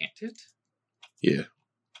Earth, can't it? Yeah.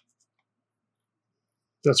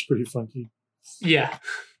 That's pretty funky. Yeah.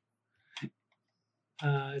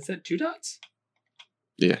 Is that 2 dots?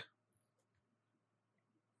 Yeah.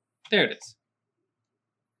 There it is.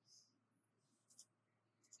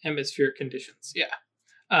 Atmospheric conditions. Yeah.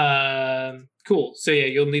 Cool. So yeah,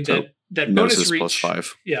 you'll need So, that bonus Gnosis reach. plus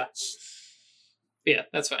 5. Yeah. Yeah,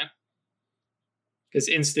 that's fine. Because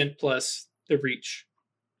instant plus the reach.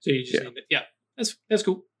 So you just Yeah. need it. Yeah. That's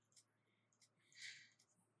cool.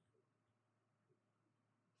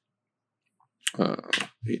 Uh,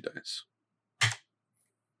 8 dice.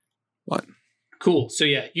 1. Cool. So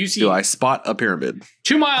yeah, you see Do I spot a pyramid?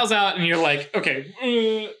 2 miles out and you're like,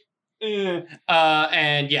 okay.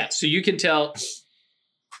 And yeah, so you can tell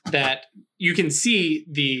that you can see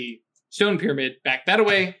the stone pyramid back that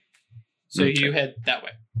way. So Okay. you head that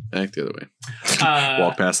way. Back the other way. Uh,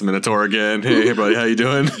 Walk past the Minotaur again. Hey, buddy, how you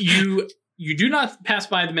doing? you do not pass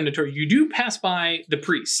by the Minotaur. You do pass by the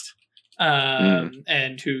priest.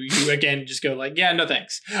 and who you again just go like, yeah, no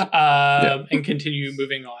thanks, and continue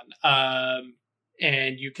moving on.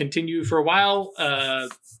 And you continue for a while,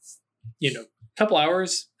 couple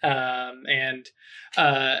hours, and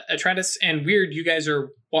Atreides and Weird, you guys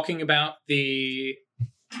are walking about the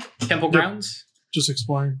temple grounds. Just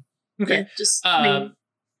exploring. Okay. Yeah, just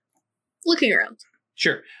looking around.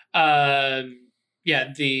 Sure. The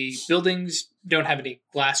buildings don't have any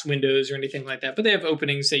glass windows or anything like that, but they have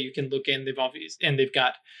openings that you can look in. They've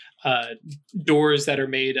got doors that are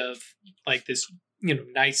made of like this,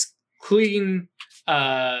 nice, clean,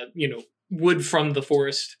 wood from the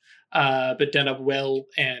forest, but done up well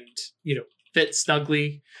and fit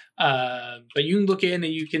snugly. But you can look in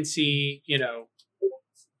and you can see,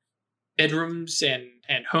 bedrooms and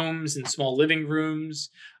homes and small living rooms.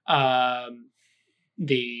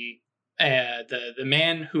 The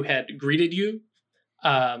man who had greeted you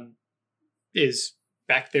is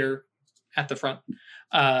back there at the front.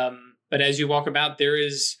 But as you walk about, there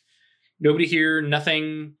is nobody here,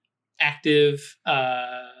 nothing active.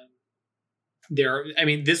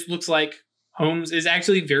 This looks like homes is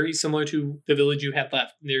actually very similar to the village you had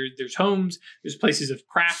left. There's homes, there's places of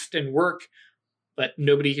craft and work, but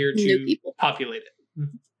nobody here to populate it.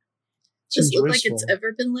 Does it look like it's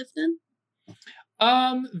ever been lived in?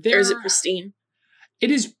 Or is it pristine?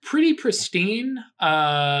 It is pretty pristine,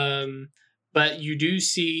 but you do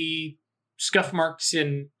see scuff marks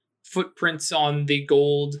and footprints on the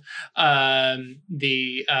gold.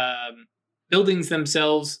 The buildings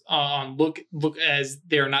themselves look as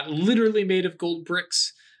they are not literally made of gold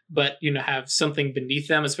bricks, but have something beneath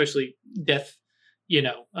them, especially death.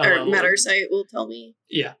 Or matter sight will tell me.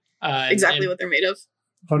 Yeah, exactly what they're made of.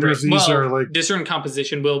 I wonder if these are like discern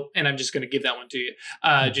composition will, and I'm just going to give that one to you.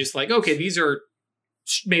 Just like, okay, these are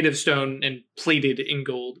made of stone and plated in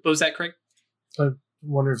gold. What was that, Craig? I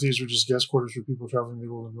wonder if these were just guest quarters for people traveling the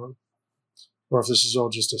Golden Road, or if this is all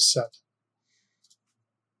just a set.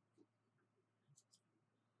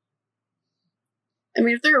 I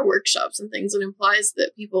mean, if there are workshops and things, it implies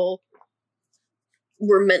that people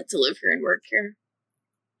were meant to live here and work here.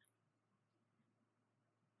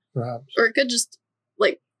 Perhaps. Or it could just,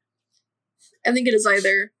 I think it is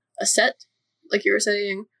either a set, like you were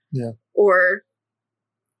saying, or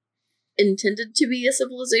intended to be a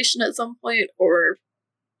civilization at some point, or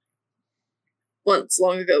once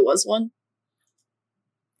long ago was one.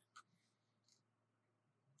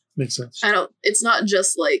 Makes sense. It's not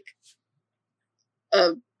just like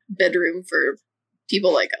a bedroom for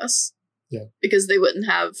people like us. Yeah. Because they wouldn't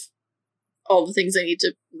have all the things they need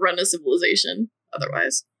to run a civilization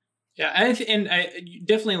otherwise. Yeah, I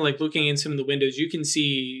definitely like looking in some of the windows. You can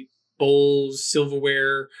see bowls,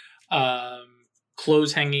 silverware,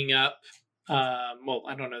 clothes hanging up. Well,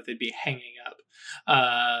 I don't know if they'd be hanging up,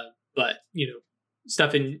 but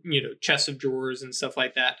stuff in chests of drawers and stuff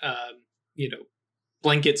like that.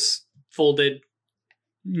 Blankets folded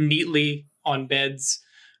neatly on beds.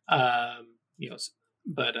 You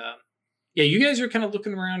guys are kind of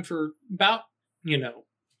looking around for about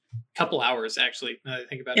couple hours, actually, now that I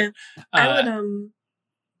think about it. I would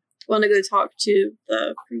want to go talk to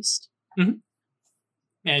the priest. Mm-hmm.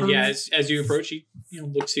 And as you approach, he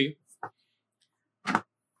looks to you.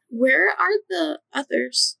 Where are the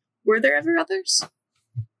others? Were there ever others?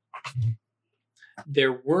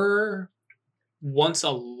 There were once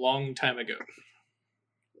a long time ago.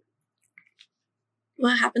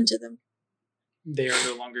 What happened to them? They are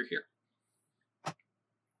no longer here.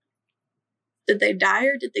 Did they die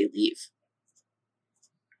or did they leave?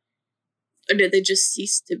 Or did they just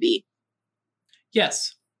cease to be?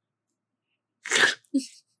 Yes.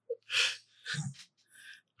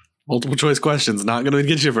 Multiple choice questions, not going to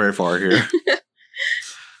get you very far here.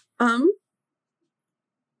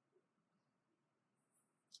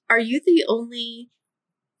 Are you the only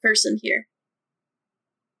person here?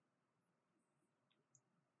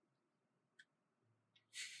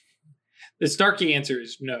 The snarky answer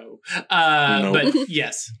is no. No. But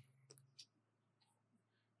yes.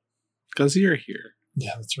 Because you're here.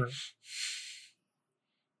 Yeah, that's right.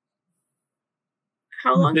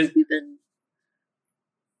 How long have you been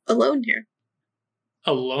alone here?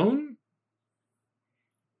 Alone?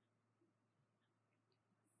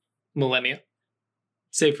 Millennia.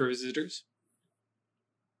 Save for visitors.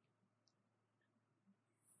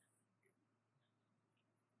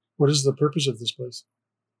 What is the purpose of this place?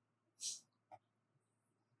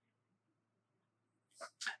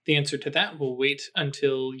 The answer to that will wait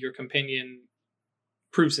until your companion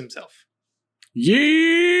proves himself.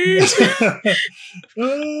 Yeah.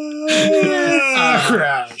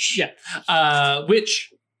 Crash. Yeah.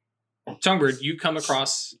 Which, Songbird, you come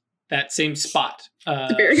across that same spot.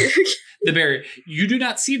 The barrier. The barrier. You do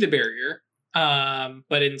not see the barrier,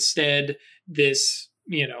 but instead this,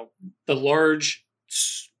 the large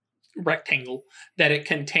rectangle that it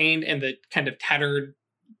contained and the kind of tattered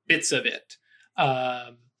bits of it.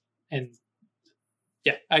 And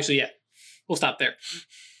yeah, actually, we'll stop there.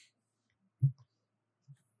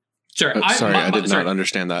 Sorry, I did not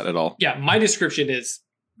understand that at all. Yeah, my description is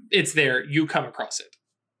it's there. You come across it.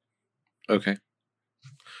 Okay.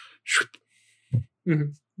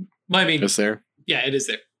 Mm-hmm. Well, I mean, it's there? Yeah, it is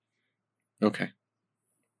there. Okay.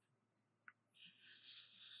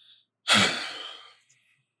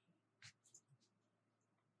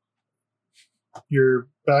 You're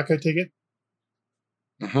back, I take it?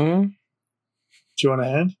 Uh-huh. Do you want a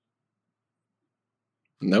hand?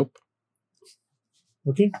 Nope.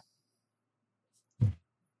 Okay.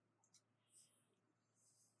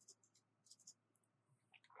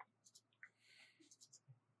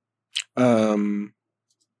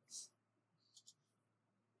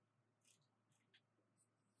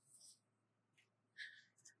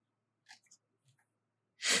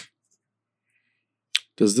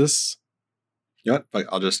 Does this... You know what?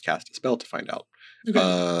 I'll just cast a spell to find out. Okay.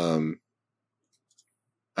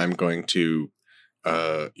 I'm going to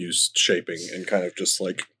use shaping and kind of just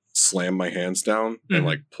like slam my hands down and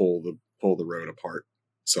like pull the road apart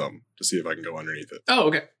some to see if I can go underneath it. Oh,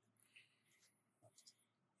 okay.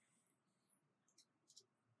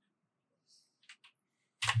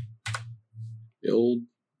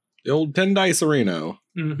 The old 10 dice Reno.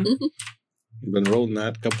 Mm-hmm. I've been rolling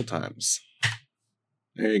that a couple times.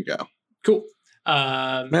 There you go. Cool.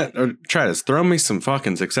 Man, try this. Throw me some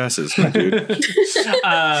fucking successes, my dude.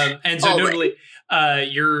 And so notably,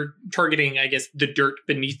 you're targeting, I guess, the dirt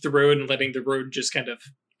beneath the road and letting the road just kind of,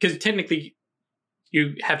 because technically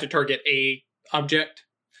you have to target a object.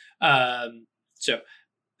 So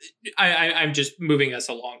I'm just moving us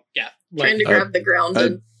along. Yeah. Trying to grab the ground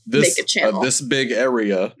and make a channel. This big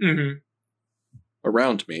area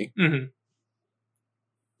around me. Mm-hmm.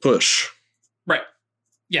 Push. Right.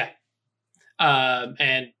 Yeah.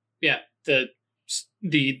 And yeah, the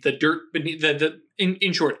dirt beneath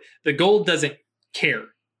in short, the gold doesn't care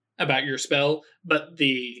about your spell, but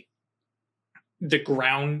the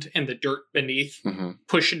ground and the dirt beneath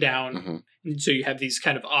push down, and so you have these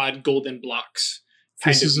kind of odd golden blocks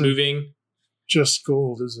kind of moving. Just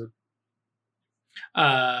gold, is it?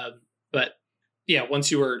 But yeah,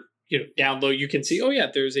 once you are down low, you can see. Oh yeah,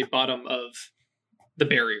 there's a bottom of the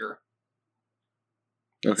barrier.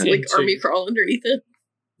 Okay. Like army crawl underneath it.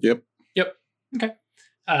 Yep. Okay.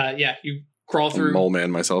 Yeah, you crawl through. Mole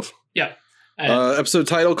man myself. Yeah. Episode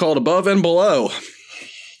title called Above and Below.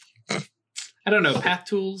 I don't know. Path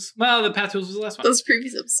tools. Well, the path tools was the last one. That was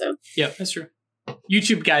previous episode. Yeah, that's true.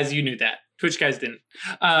 YouTube guys, you knew that. Twitch guys didn't.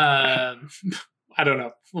 I don't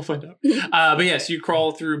know. We'll find out. But yes, you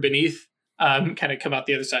crawl through beneath, kind of come out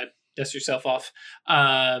the other side, dust yourself off,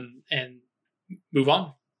 and move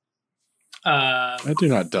on. I do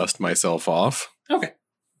not dust myself off. Okay.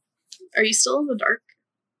 Are you still in the dark?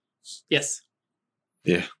 Yes.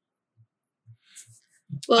 Yeah.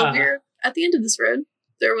 Well, we're at the end of this road.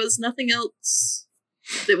 There was nothing else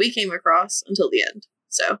that we came across until the end.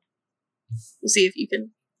 So we'll see if you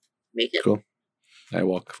can make it. Cool. I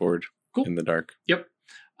walk forward in the dark. Yep.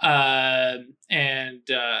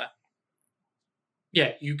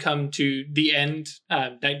 Yeah, you come to the end.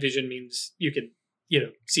 Night vision means you can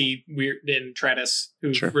see Weird and Tratus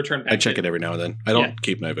who return back. I check it every now and then. I don't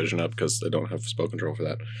keep night vision up because I don't have spell control for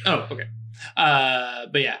that. Oh, okay.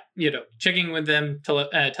 But yeah, checking with them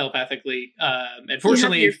telepathically.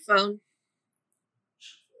 Unfortunately, you have your phone.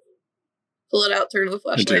 Pull it out, turn on the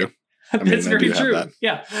flashlight. I do. That's very true. That.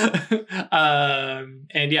 Yeah.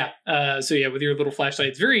 And yeah. So yeah, with your little flashlight,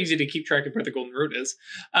 it's very easy to keep track of where the Golden Road is.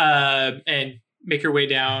 And make your way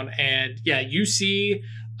down, and yeah, you see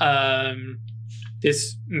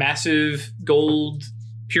this massive gold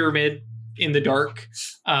pyramid in the dark.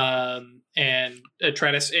 And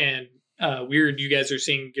Tratus and Weird, you guys are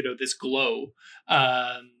seeing, this glow.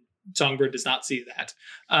 Songbird does not see that.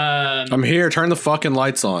 I'm here. Turn the fucking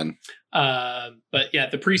lights on. But yeah,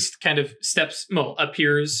 the priest kind of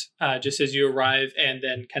appears just as you arrive, and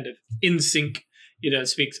then kind of in sync,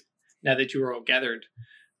 speaks. Now that you are all gathered,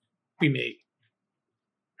 we may.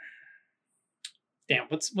 Damn,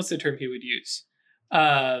 what's the term he would use?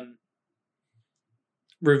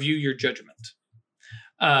 Review your judgment.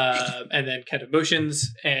 And then kind of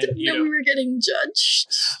motions, and Didn't know we were getting judged.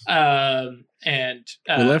 And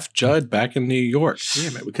we left Judd back in New York.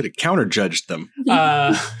 Damn it, we could have counter-judged them.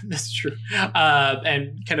 That's true.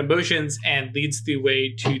 And kind of motions and leads the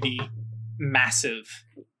way to the massive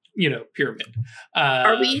pyramid.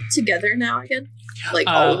 Are we together now again? Like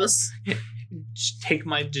all of us?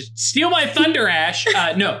 Just steal my thunder, Ash.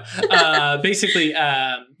 No. Basically,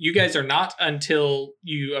 you guys are not until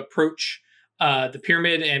you approach the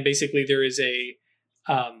pyramid, and basically there is a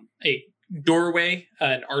doorway,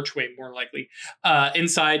 an archway, more likely.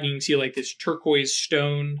 Inside, you can see like this turquoise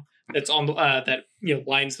stone that's on the that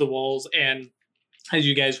lines the walls, and as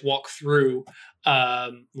you guys walk through,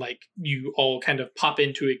 like you all kind of pop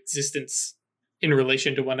into existence in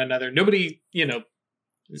relation to one another. Nobody,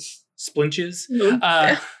 splinches.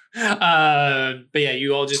 But yeah,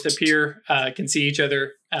 you all just appear, can see each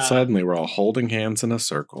other. Suddenly, we're all holding hands in a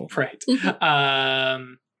circle. Right.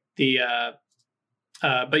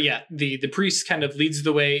 But yeah, the priest kind of leads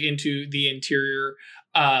the way into the interior.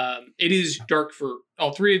 It is dark for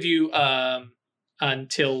all three of you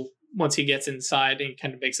until once he gets inside and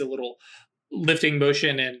kind of makes a little lifting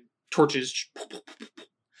motion and torches,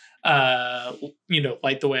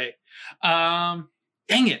 light the way.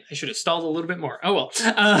 Dang it! I should have stalled a little bit more. Oh well.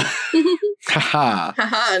 Haha.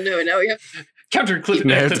 Haha, no, now we have Counter cliff.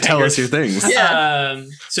 Now you have to tell us your things. Yeah.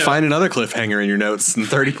 So, Find another cliffhanger in your notes in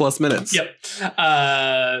 30 plus minutes. Yep.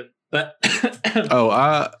 But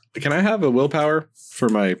Can I have a willpower for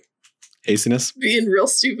my hastiness? being real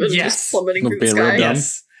stupid and Yes. just plummeting through the Being real sky. dumb.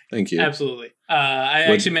 yes, Thank you. absolutely. I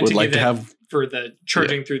actually meant would to like give to that have. for the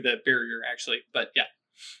charging through the barrier, actually. But yeah,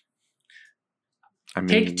 I mean,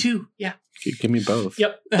 take two. Yeah. Give me both.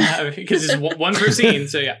 Yep. Because it's one per scene.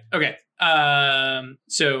 So yeah. Okay.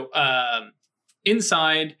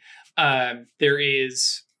 Inside, there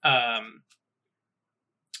is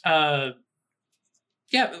for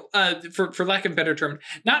lack of a better term,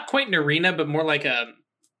 not quite an arena, but more like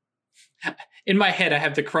in my head I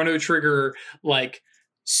have the Chrono Trigger like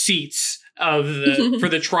seats of the for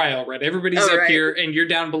the trial, right? Everybody's up here and you're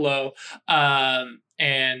down below. But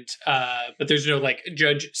there's no like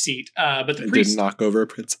judge seat. But the priest did knock over a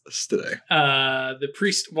princess today. the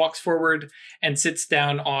priest walks forward and sits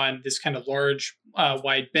down on this kind of large,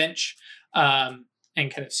 wide bench, and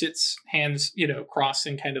kind of sits, hands, crossed,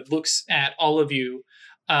 and kind of looks at all of you,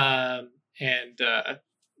 and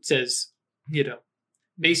says,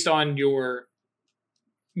 based on your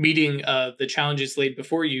meeting of the challenges laid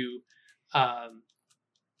before you,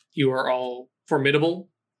 you are all formidable,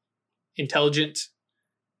 intelligent,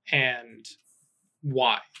 and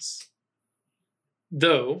wise.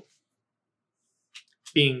 Though,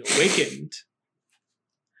 being awakened,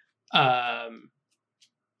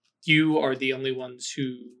 you are the only ones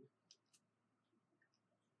who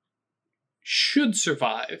should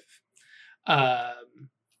survive.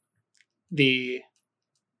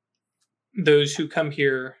 Those who come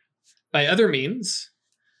here by other means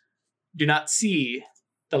do not see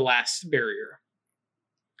the last barrier,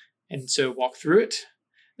 and so walk through it,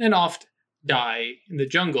 and oft die in the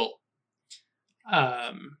jungle.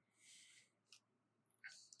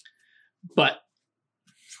 But I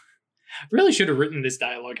really should have written this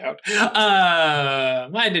dialogue out. I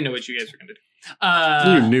didn't know what you guys were going to do.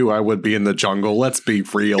 You knew I would be in the jungle. Let's be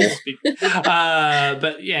real.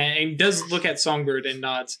 But yeah, and does look at Songbird and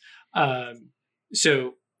nods.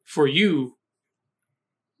 So for you,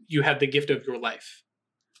 you have the gift of your life.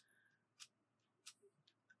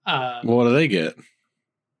 What do they get?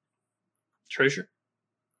 Treasure.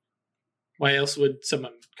 Why else would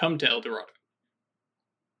someone come to El Dorado?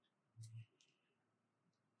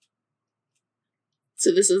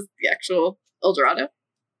 So this is the actual El Dorado?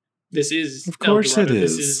 This is Of course El Dorado. it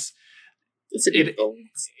This is. The City of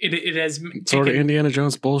Bones? It has Sort of taken- Indiana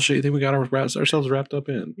Jones bullshit you think we got ourselves wrapped up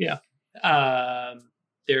in.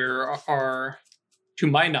 There are, to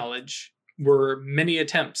my knowledge, were many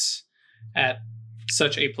attempts at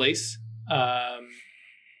such a place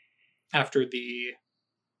after the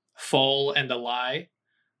fall and the lie.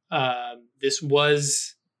 This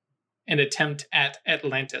was an attempt at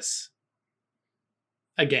Atlantis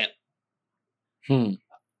again. It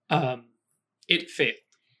failed.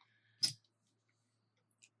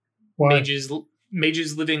 Why?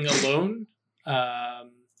 Mages living alone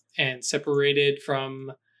and separated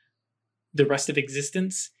from the rest of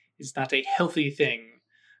existence is not a healthy thing.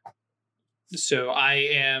 So I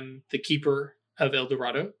am the keeper of El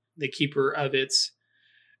Dorado, the keeper of its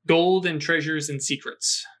gold and treasures and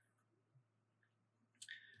secrets.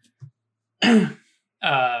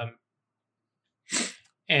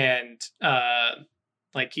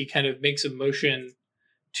 Like he kind of makes a motion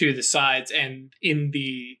to the sides, and in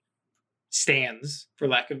the stands, for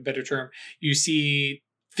lack of a better term, you see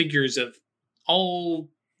figures of all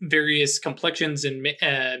various complexions and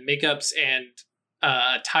makeups and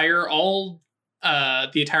attire, all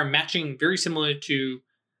the attire matching very similar to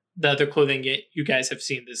the other clothing you guys have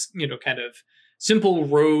seen, this, kind of simple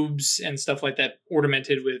robes and stuff like that,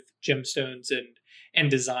 ornamented with gemstones and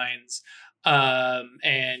designs.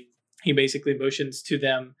 And he basically motions to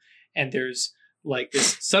them, and there's like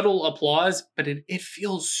this subtle applause, but it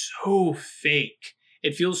feels so fake.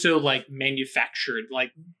 It feels so like manufactured,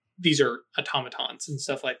 like these are automatons and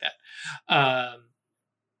stuff like that.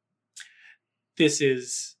 This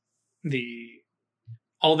is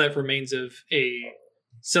all that remains of a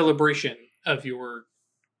celebration of your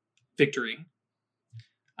victory.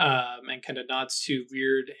 And kind of nods to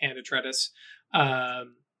Weird and Atreides.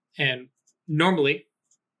 And normally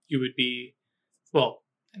you would be, well,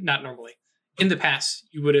 not normally. In the past,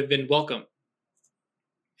 you would have been welcome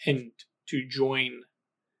and to join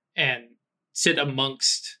and sit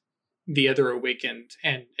amongst the other awakened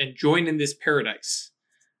and join in this paradise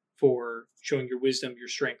for showing your wisdom, your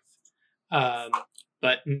strength.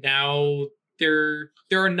 But now there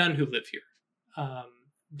are none who live here.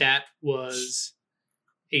 That was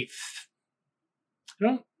a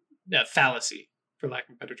fallacy, for lack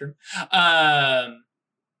of a better term.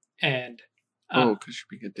 Because you're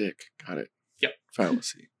being a dick. Got it. Yep.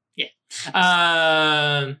 Fallacy. Yeah.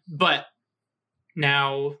 But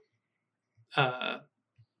now,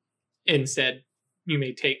 instead, you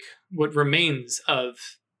may take what remains of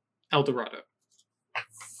El Dorado.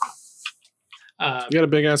 You got a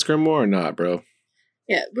big ass grimoire or not, bro?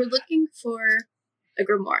 Yeah, we're looking for a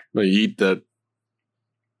grimoire. Well, you eat that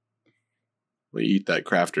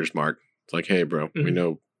crafter's mark. It's like, hey, bro, we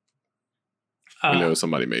know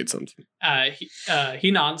somebody made something.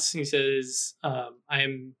 He nods. He says, I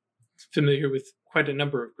am familiar with quite a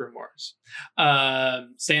number of grimoires.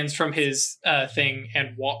 Stands from his thing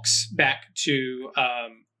and walks back to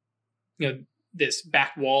this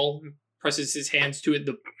back wall, presses his hands to it.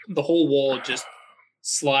 The whole wall just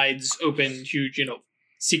slides open, huge,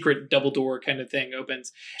 secret double door kind of thing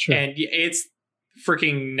opens. Sure. And it's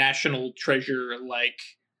freaking national treasure. Like,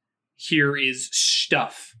 here is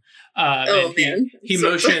stuff. Man. He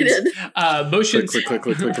So motions. excited. Motions. Click.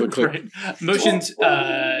 Right. Motions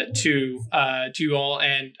to you all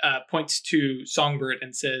and points to Songbird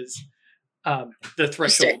and says, "The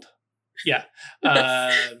threshold." Yeah.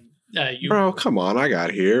 Bro, come on! I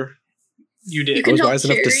got here. You did. I was wise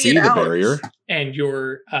enough to carry see it the out. barrier. And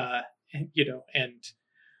you're, and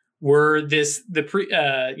were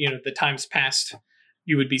the times past,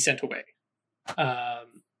 you would be sent away.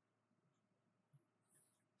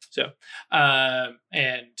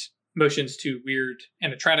 And motions to Weird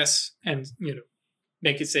and Atreides, and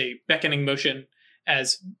make it a beckoning motion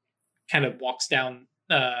as kind of walks down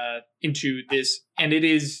into this, and it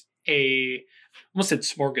is a almost said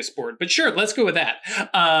smorgasbord, but sure, let's go with that.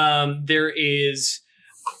 There is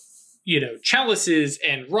chalices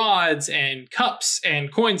and rods and cups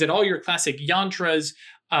and coins and all your classic yantras,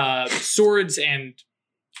 swords and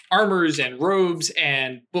armors and robes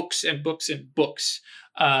and books and books and books.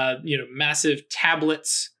 Massive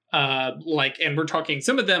tablets, and we're talking,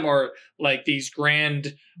 some of them are like these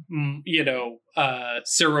grand,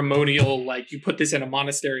 ceremonial, like you put this in a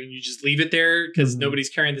monastery and you just leave it there because nobody's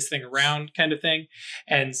carrying this thing around kind of thing.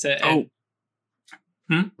 And so,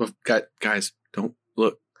 Well, guys, don't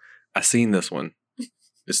look. I seen this one.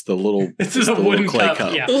 It's the little, it's a wooden clay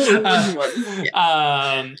cup. Yeah.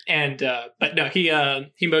 But no,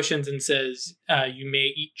 he motions and says, you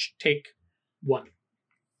may each take one.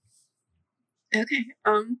 Okay.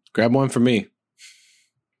 Grab one for me.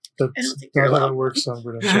 That's I don't think you're not how allowed. it works,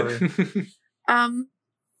 Songbird. I'm sorry.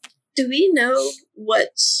 Do we know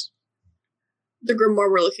what the grimoire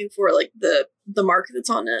we're looking for, like the mark that's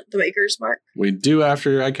on it, the maker's mark? We do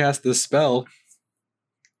after I cast this spell.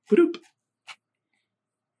 Bloop.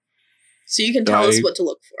 So you can tell us what to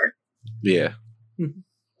look for. Yeah.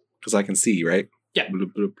 Because I can see, right? Yeah.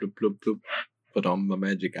 Bloop, bloop, bloop, bloop, bloop. Put on my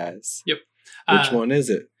magic eyes. Yep. Which one is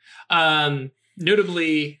it?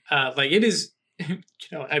 Notably, it is,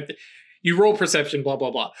 you roll perception, blah, blah,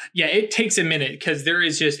 blah. Yeah, it takes a minute because there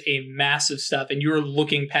is just a massive stuff and you're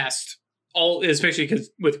looking past all, especially because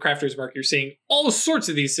with Crafter's Mark, you're seeing all sorts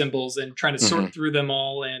of these symbols and trying to sort through them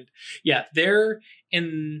all. And yeah, they're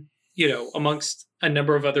in, amongst a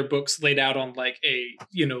number of other books laid out on like a,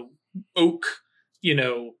 oak,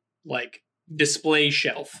 like display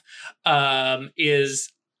shelf,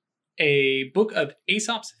 is a book of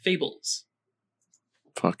Aesop's Fables.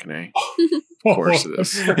 Fucking A. Of course it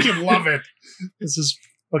is. I freaking love it. This is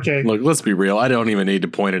okay. Look, let's be real. I don't even need to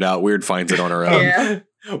point it out. Weird finds it on her own. Yeah.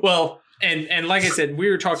 Well, and like I said, we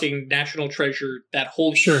were talking national treasure, that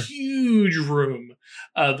whole Sure. huge room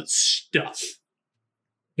of stuff.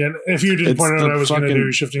 Yeah, and if you didn't It's point out, the I was going to fucking-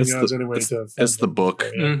 do shifting it's gods the- anyway. It's the book.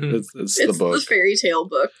 Yeah. Mhm. It's It's the book. the fairy tale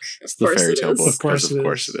book. It's Of the course fairy it tale is. book. Of course Of it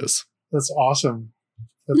course is. it is. That's awesome.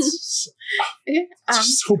 That's Okay.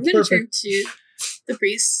 It's so I'm going to turn perfect. to the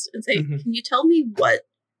priest and say, Mhm. "Can you tell me what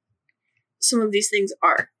some of these things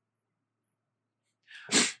are?"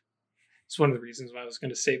 It's one of the reasons why I was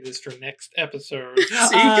going to save this for next episode. So you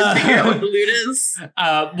can figure out what the loot is.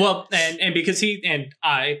 Well, and because he and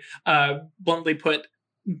I bluntly put,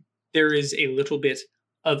 there is a little bit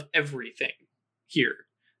of everything here.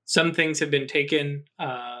 Some things have been taken,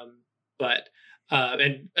 but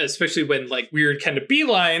and especially when like weird kind of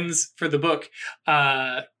beelines for the book,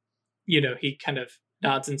 he kind of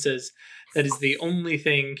nods and says, "That is the only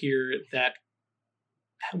thing here that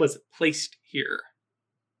was placed here."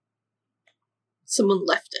 Someone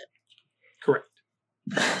left it. Correct.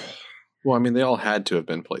 Well, I mean, they all had to have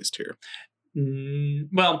been placed here.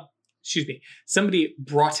 Well, excuse me. Somebody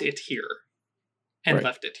brought it here and Right.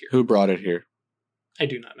 left it here. Who brought it here? I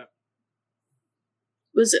do not know.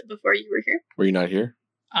 Was it before you were here? Were you not here?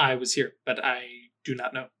 I was here, but I do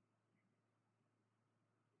not know.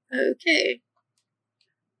 Okay.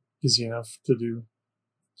 easy enough to do.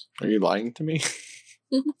 Are you lying to me?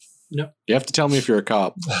 No. You have to tell me if you're a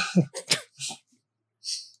cop.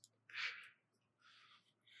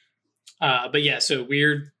 But yeah, so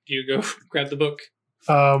weird. You go grab the book.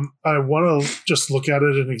 I want to just look at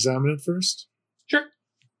it and examine it first. Sure.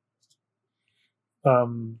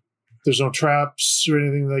 There's no traps or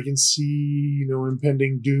anything that I can see. No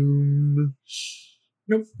impending doom.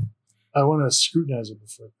 Nope. I want to scrutinize it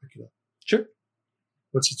before I pick it up. Sure.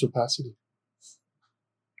 What's its opacity?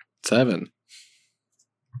 7.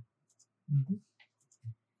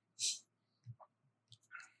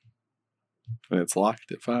 And it's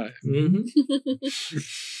locked at 5. Mm-hmm.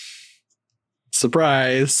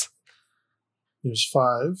 Surprise! There's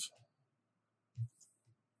 5.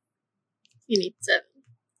 You need 7.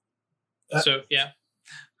 So yeah.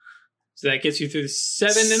 So that gets you through the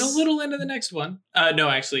 7 and a little into the next one. No,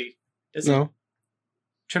 actually, does it? No.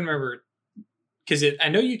 Trying to remember, because I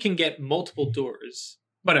know you can get multiple doors.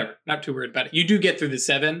 Whatever, not too worried about it. You do get through the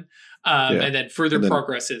 7, and then further And then-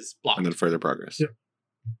 progress is blocked. And then further progress. Yep.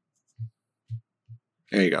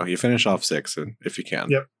 There you go. You finish off 6 and if you can.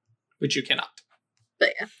 Yep. Which you cannot. But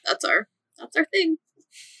yeah, that's our thing.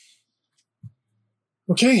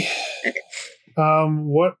 Okay. Okay.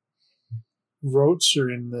 What rotes are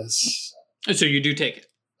in this? So you do take it.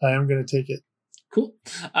 I am going to take it. Cool.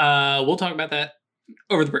 We'll talk about that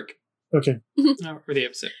over the break. Okay. Or the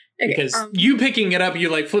episode. Okay, Because you picking it up, you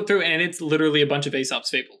like flip through and it's literally a bunch of Aesop's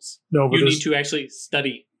fables. No, but You there's, need to actually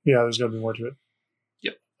study. yeah, there's got to be more to it.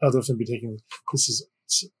 Yep. I'll definitely be taking this. Is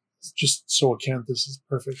it's just so acanthus. This is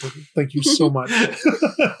perfect. Thank you so much.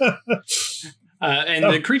 And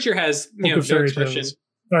the creature has, Book no of fairy expression tales.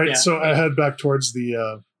 All right, Yeah. so I head back towards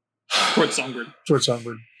the towards Songbird. towards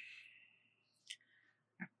Songbird.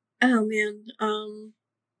 Oh man.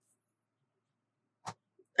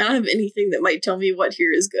 I don't have anything that might tell me what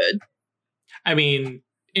here is good. I mean,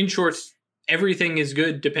 in short, everything is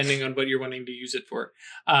good depending on what you're wanting to use it for.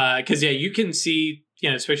 Because yeah, you can see,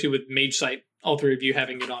 especially with Mage Sight, all three of you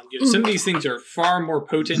having it on. Some of these things are far more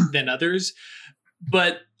potent than others,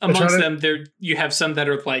 but amongst them, there you have some that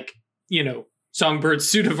are like, Songbird's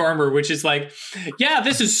suit of armor, which is like, yeah,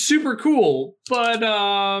 this is super cool, but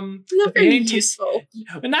Not very ain't t- useful.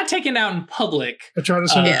 we're not taken out in public. I try to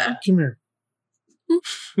say, Yeah. come here.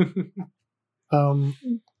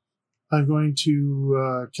 I'm going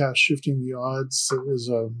to cast Shifting the Odds. There's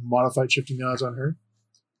a modified Shifting the Odds on her.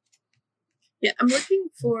 Yeah, I'm looking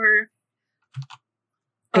for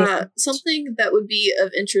something that would be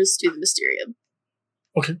of interest to the Mysterium.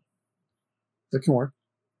 That can work.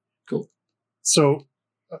 Cool. So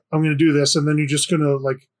I'm going to do this, and then you're just going to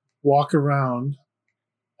like walk around,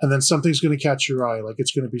 and then something's going to catch your eye. Like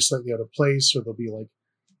it's going to be slightly out of place, or there'll be like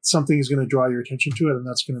something is going to draw your attention to it, and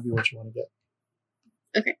that's going to be what you want to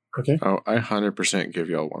get. Okay. Oh, I 100% give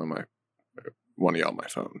y'all one of y'all my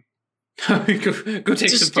phone. go take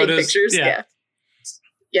Just some take photos. pictures. Yeah.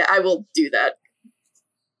 Yeah, I will do that.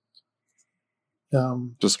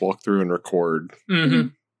 Just walk through and record. Mm-hmm.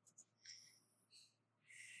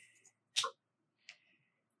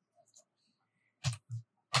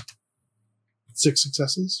 6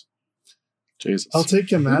 successes. Jesus. I'll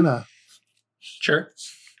take a mana. Sure.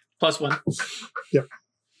 +1. Yep.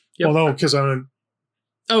 Yep. Well, no, because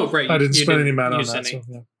Oh, right. I didn't you spend any mana on use that. any.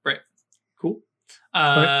 So, yeah. Cool.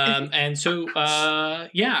 And so,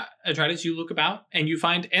 Atreides, you look about and you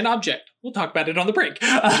find an object. We'll talk about it on the break.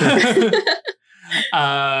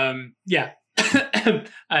 Yeah.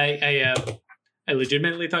 I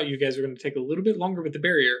legitimately thought you guys were going to take a little bit longer with the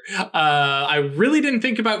barrier. I really didn't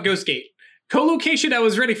think about Ghost Gate. Co-location I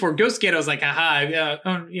was ready for. Ghost Gate I was like, aha,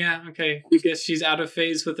 oh yeah, okay. I guess she's out of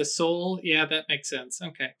phase with a soul. Yeah, that makes sense.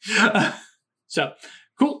 Okay. So,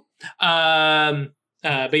 cool.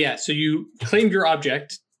 But yeah, so you claimed your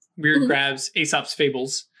object. Weird grabs Aesop's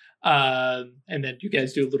Fables. And then you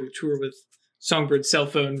guys do a little tour with Songbird's cell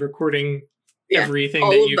phone, recording everything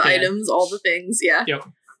all that of you the can. items, all the things. Yeah. Yep.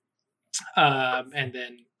 And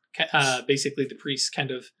then basically the priest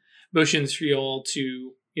kind of motions for you all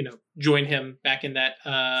to, join him back in that,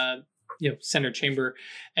 center chamber.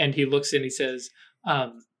 And he looks and he says,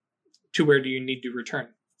 to where do you need to return?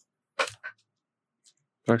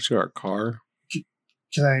 Back to our car.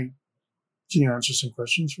 Can you answer some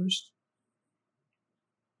questions first?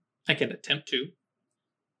 I can attempt to.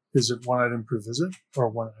 Is it one item per visit or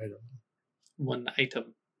one item? One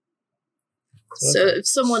item. So if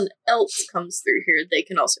someone else comes through here, they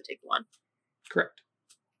can also take one, Correct.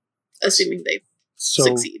 assuming they So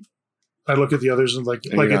succeed. I look at the others and like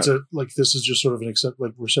you're it's this is just sort of an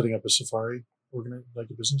like we're setting up a safari like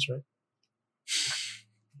a business, right?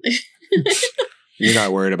 You're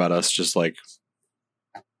not worried about us just like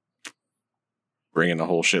bringing a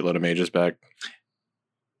whole shitload of mages back?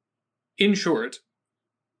 In short,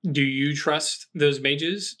 do you trust those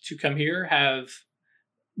mages to come here, have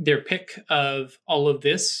their pick of all of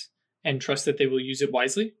this, and trust that they will use it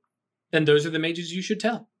wisely? Then those are the mages you should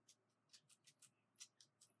tell.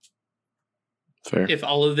 Fair. If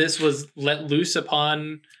all of this was let loose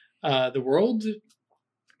upon the world,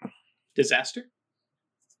 disaster.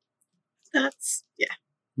 That's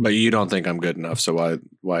But you don't think I'm good enough, so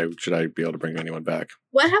why should I be able to bring anyone back?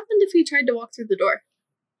 What happened if he tried to walk through the door?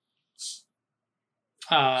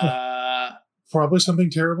 Probably something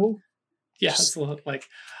terrible. Yeah, it's a lot like.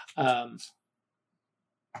 To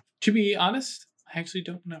be honest, I actually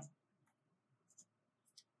don't know.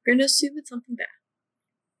 We're gonna assume it's something bad.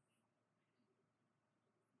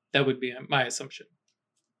 That would be my assumption.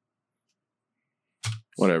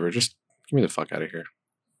 Whatever, just get me the fuck out of here.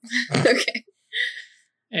 Okay.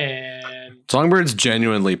 And Songbird's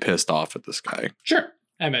genuinely pissed off at this guy. sure,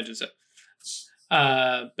 I imagine so.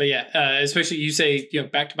 But yeah, especially you say,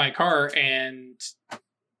 back to my car, and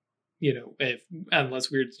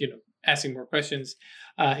unless we're asking more questions,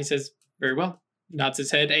 he says, very well, nods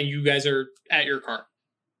his head, and you guys are at your car.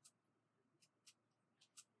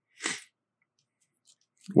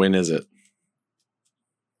 When is it?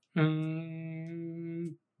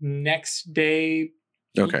 Next day,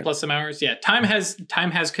 Okay. plus some hours. Yeah, time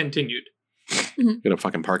has continued. Get a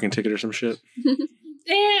fucking parking ticket or some shit?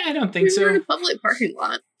 I don't think We're in so. a public parking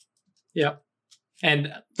lot. Yeah,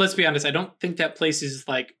 and let's be honest, I don't think that place is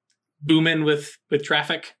like booming with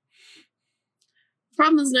traffic.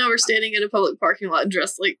 Problem is now we're standing in a public parking lot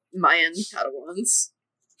dressed like Mayan Padawans.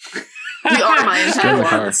 We are Mayan Get in the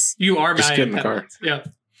car. Padawans. You are Just Mayan get in the car. Padawans. Yeah.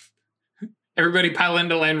 Everybody pile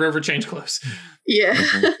into Land Rover, change clothes. Yeah.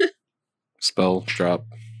 Mhm. Spell drop.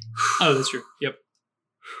 Oh, that's true. Yep.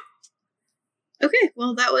 Okay,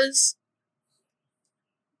 well that was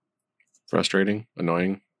Frustrating.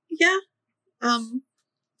 Annoying. yeah.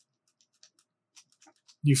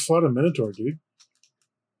 You fought a Minotaur, dude.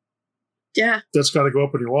 Yeah. That's got to go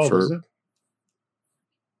up on your wall, For- doesn't it?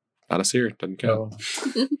 Not a seer. Doesn't count.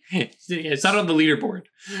 No. It's not on the leaderboard.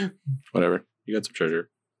 Whatever. You got some treasure.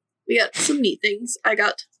 We got some neat things. I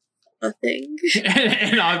got a thing.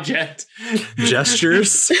 An object.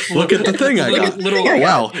 Gestures. Look at the thing I got. Little, Oh,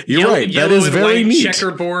 wow. You're right. That yellow is and very white neat.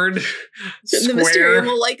 Checkerboard. The Mysterium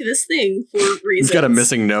will like this thing for reasons. You've got a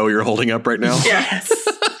missing no you're holding up right now. Yeah. Yes.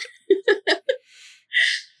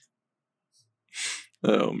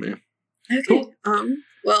 Oh, man. Okay. Cool.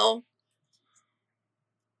 Well,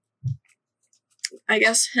 I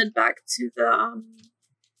guess head back to the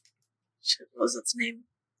shit, what was its name?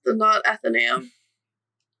 The not Athenaeum.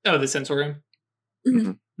 Oh, the Sensorium.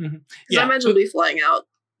 Because Yeah, I imagine we'll be flying out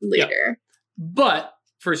later. But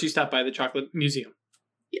first, you stop by the Chocolate Museum.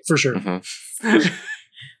 For sure. Mhm.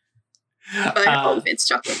 Buy all the fancy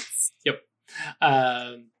chocolates.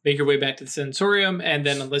 Make your way back to the Sensorium, and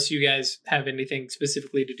then unless you guys have anything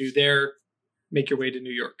specifically to do there, make your way to New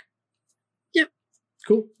York. Yep.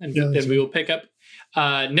 Cool. And Yeah, then that's we will pick up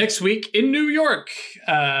next week in New York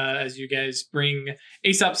as you guys bring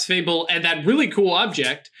Aesop's Fable and that really cool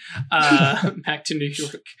object back to New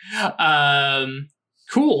York.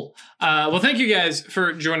 Cool. Well, thank you guys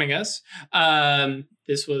for joining us.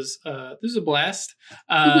 This was a blast.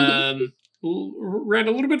 Ran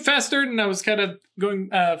a little bit faster, and I was kind of going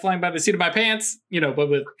flying by the seat of my pants, but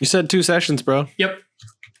with You said 2 sessions, bro. yep.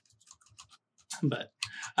 But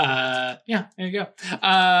Yeah, there you go.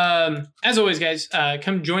 As always, guys,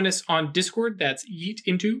 come join us on Discord. That's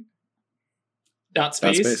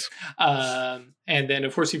yeetinto.space. And then,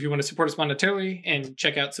 of course, if you want to support us monetarily and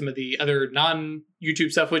check out some of the other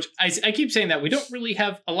non-YouTube stuff, which I keep saying that we don't really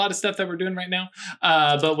have a lot of stuff that we're doing right now.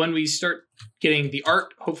 But when we start getting the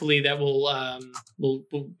art, hopefully that we'll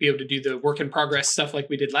be able to do the work in progress stuff like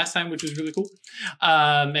we did last time, which was really cool.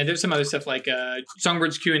 And there's some other stuff like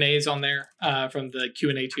Songbirds Q&As on there from the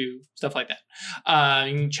Q&A 2, stuff like that.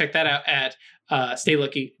 You can check that out at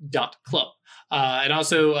staylucky.club. And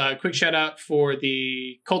also a quick shout out for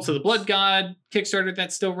the Cults of the Blood God Kickstarter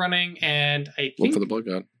that's still running. And I think Look for the Blood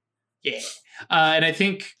God. Yeah. And I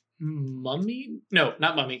think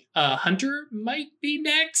Hunter might be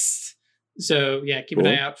next. So yeah, keep an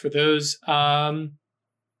eye out for those. And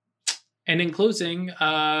in closing,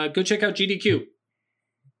 go check out GDQ.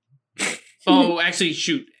 Oh, actually,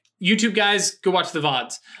 shoot. YouTube guys, go watch the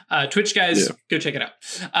VODs. Twitch guys, go check it out.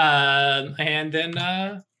 And then,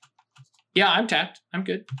 yeah, I'm tapped. I'm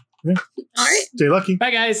good. Yeah. All right. Stay lucky.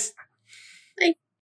 Bye, guys.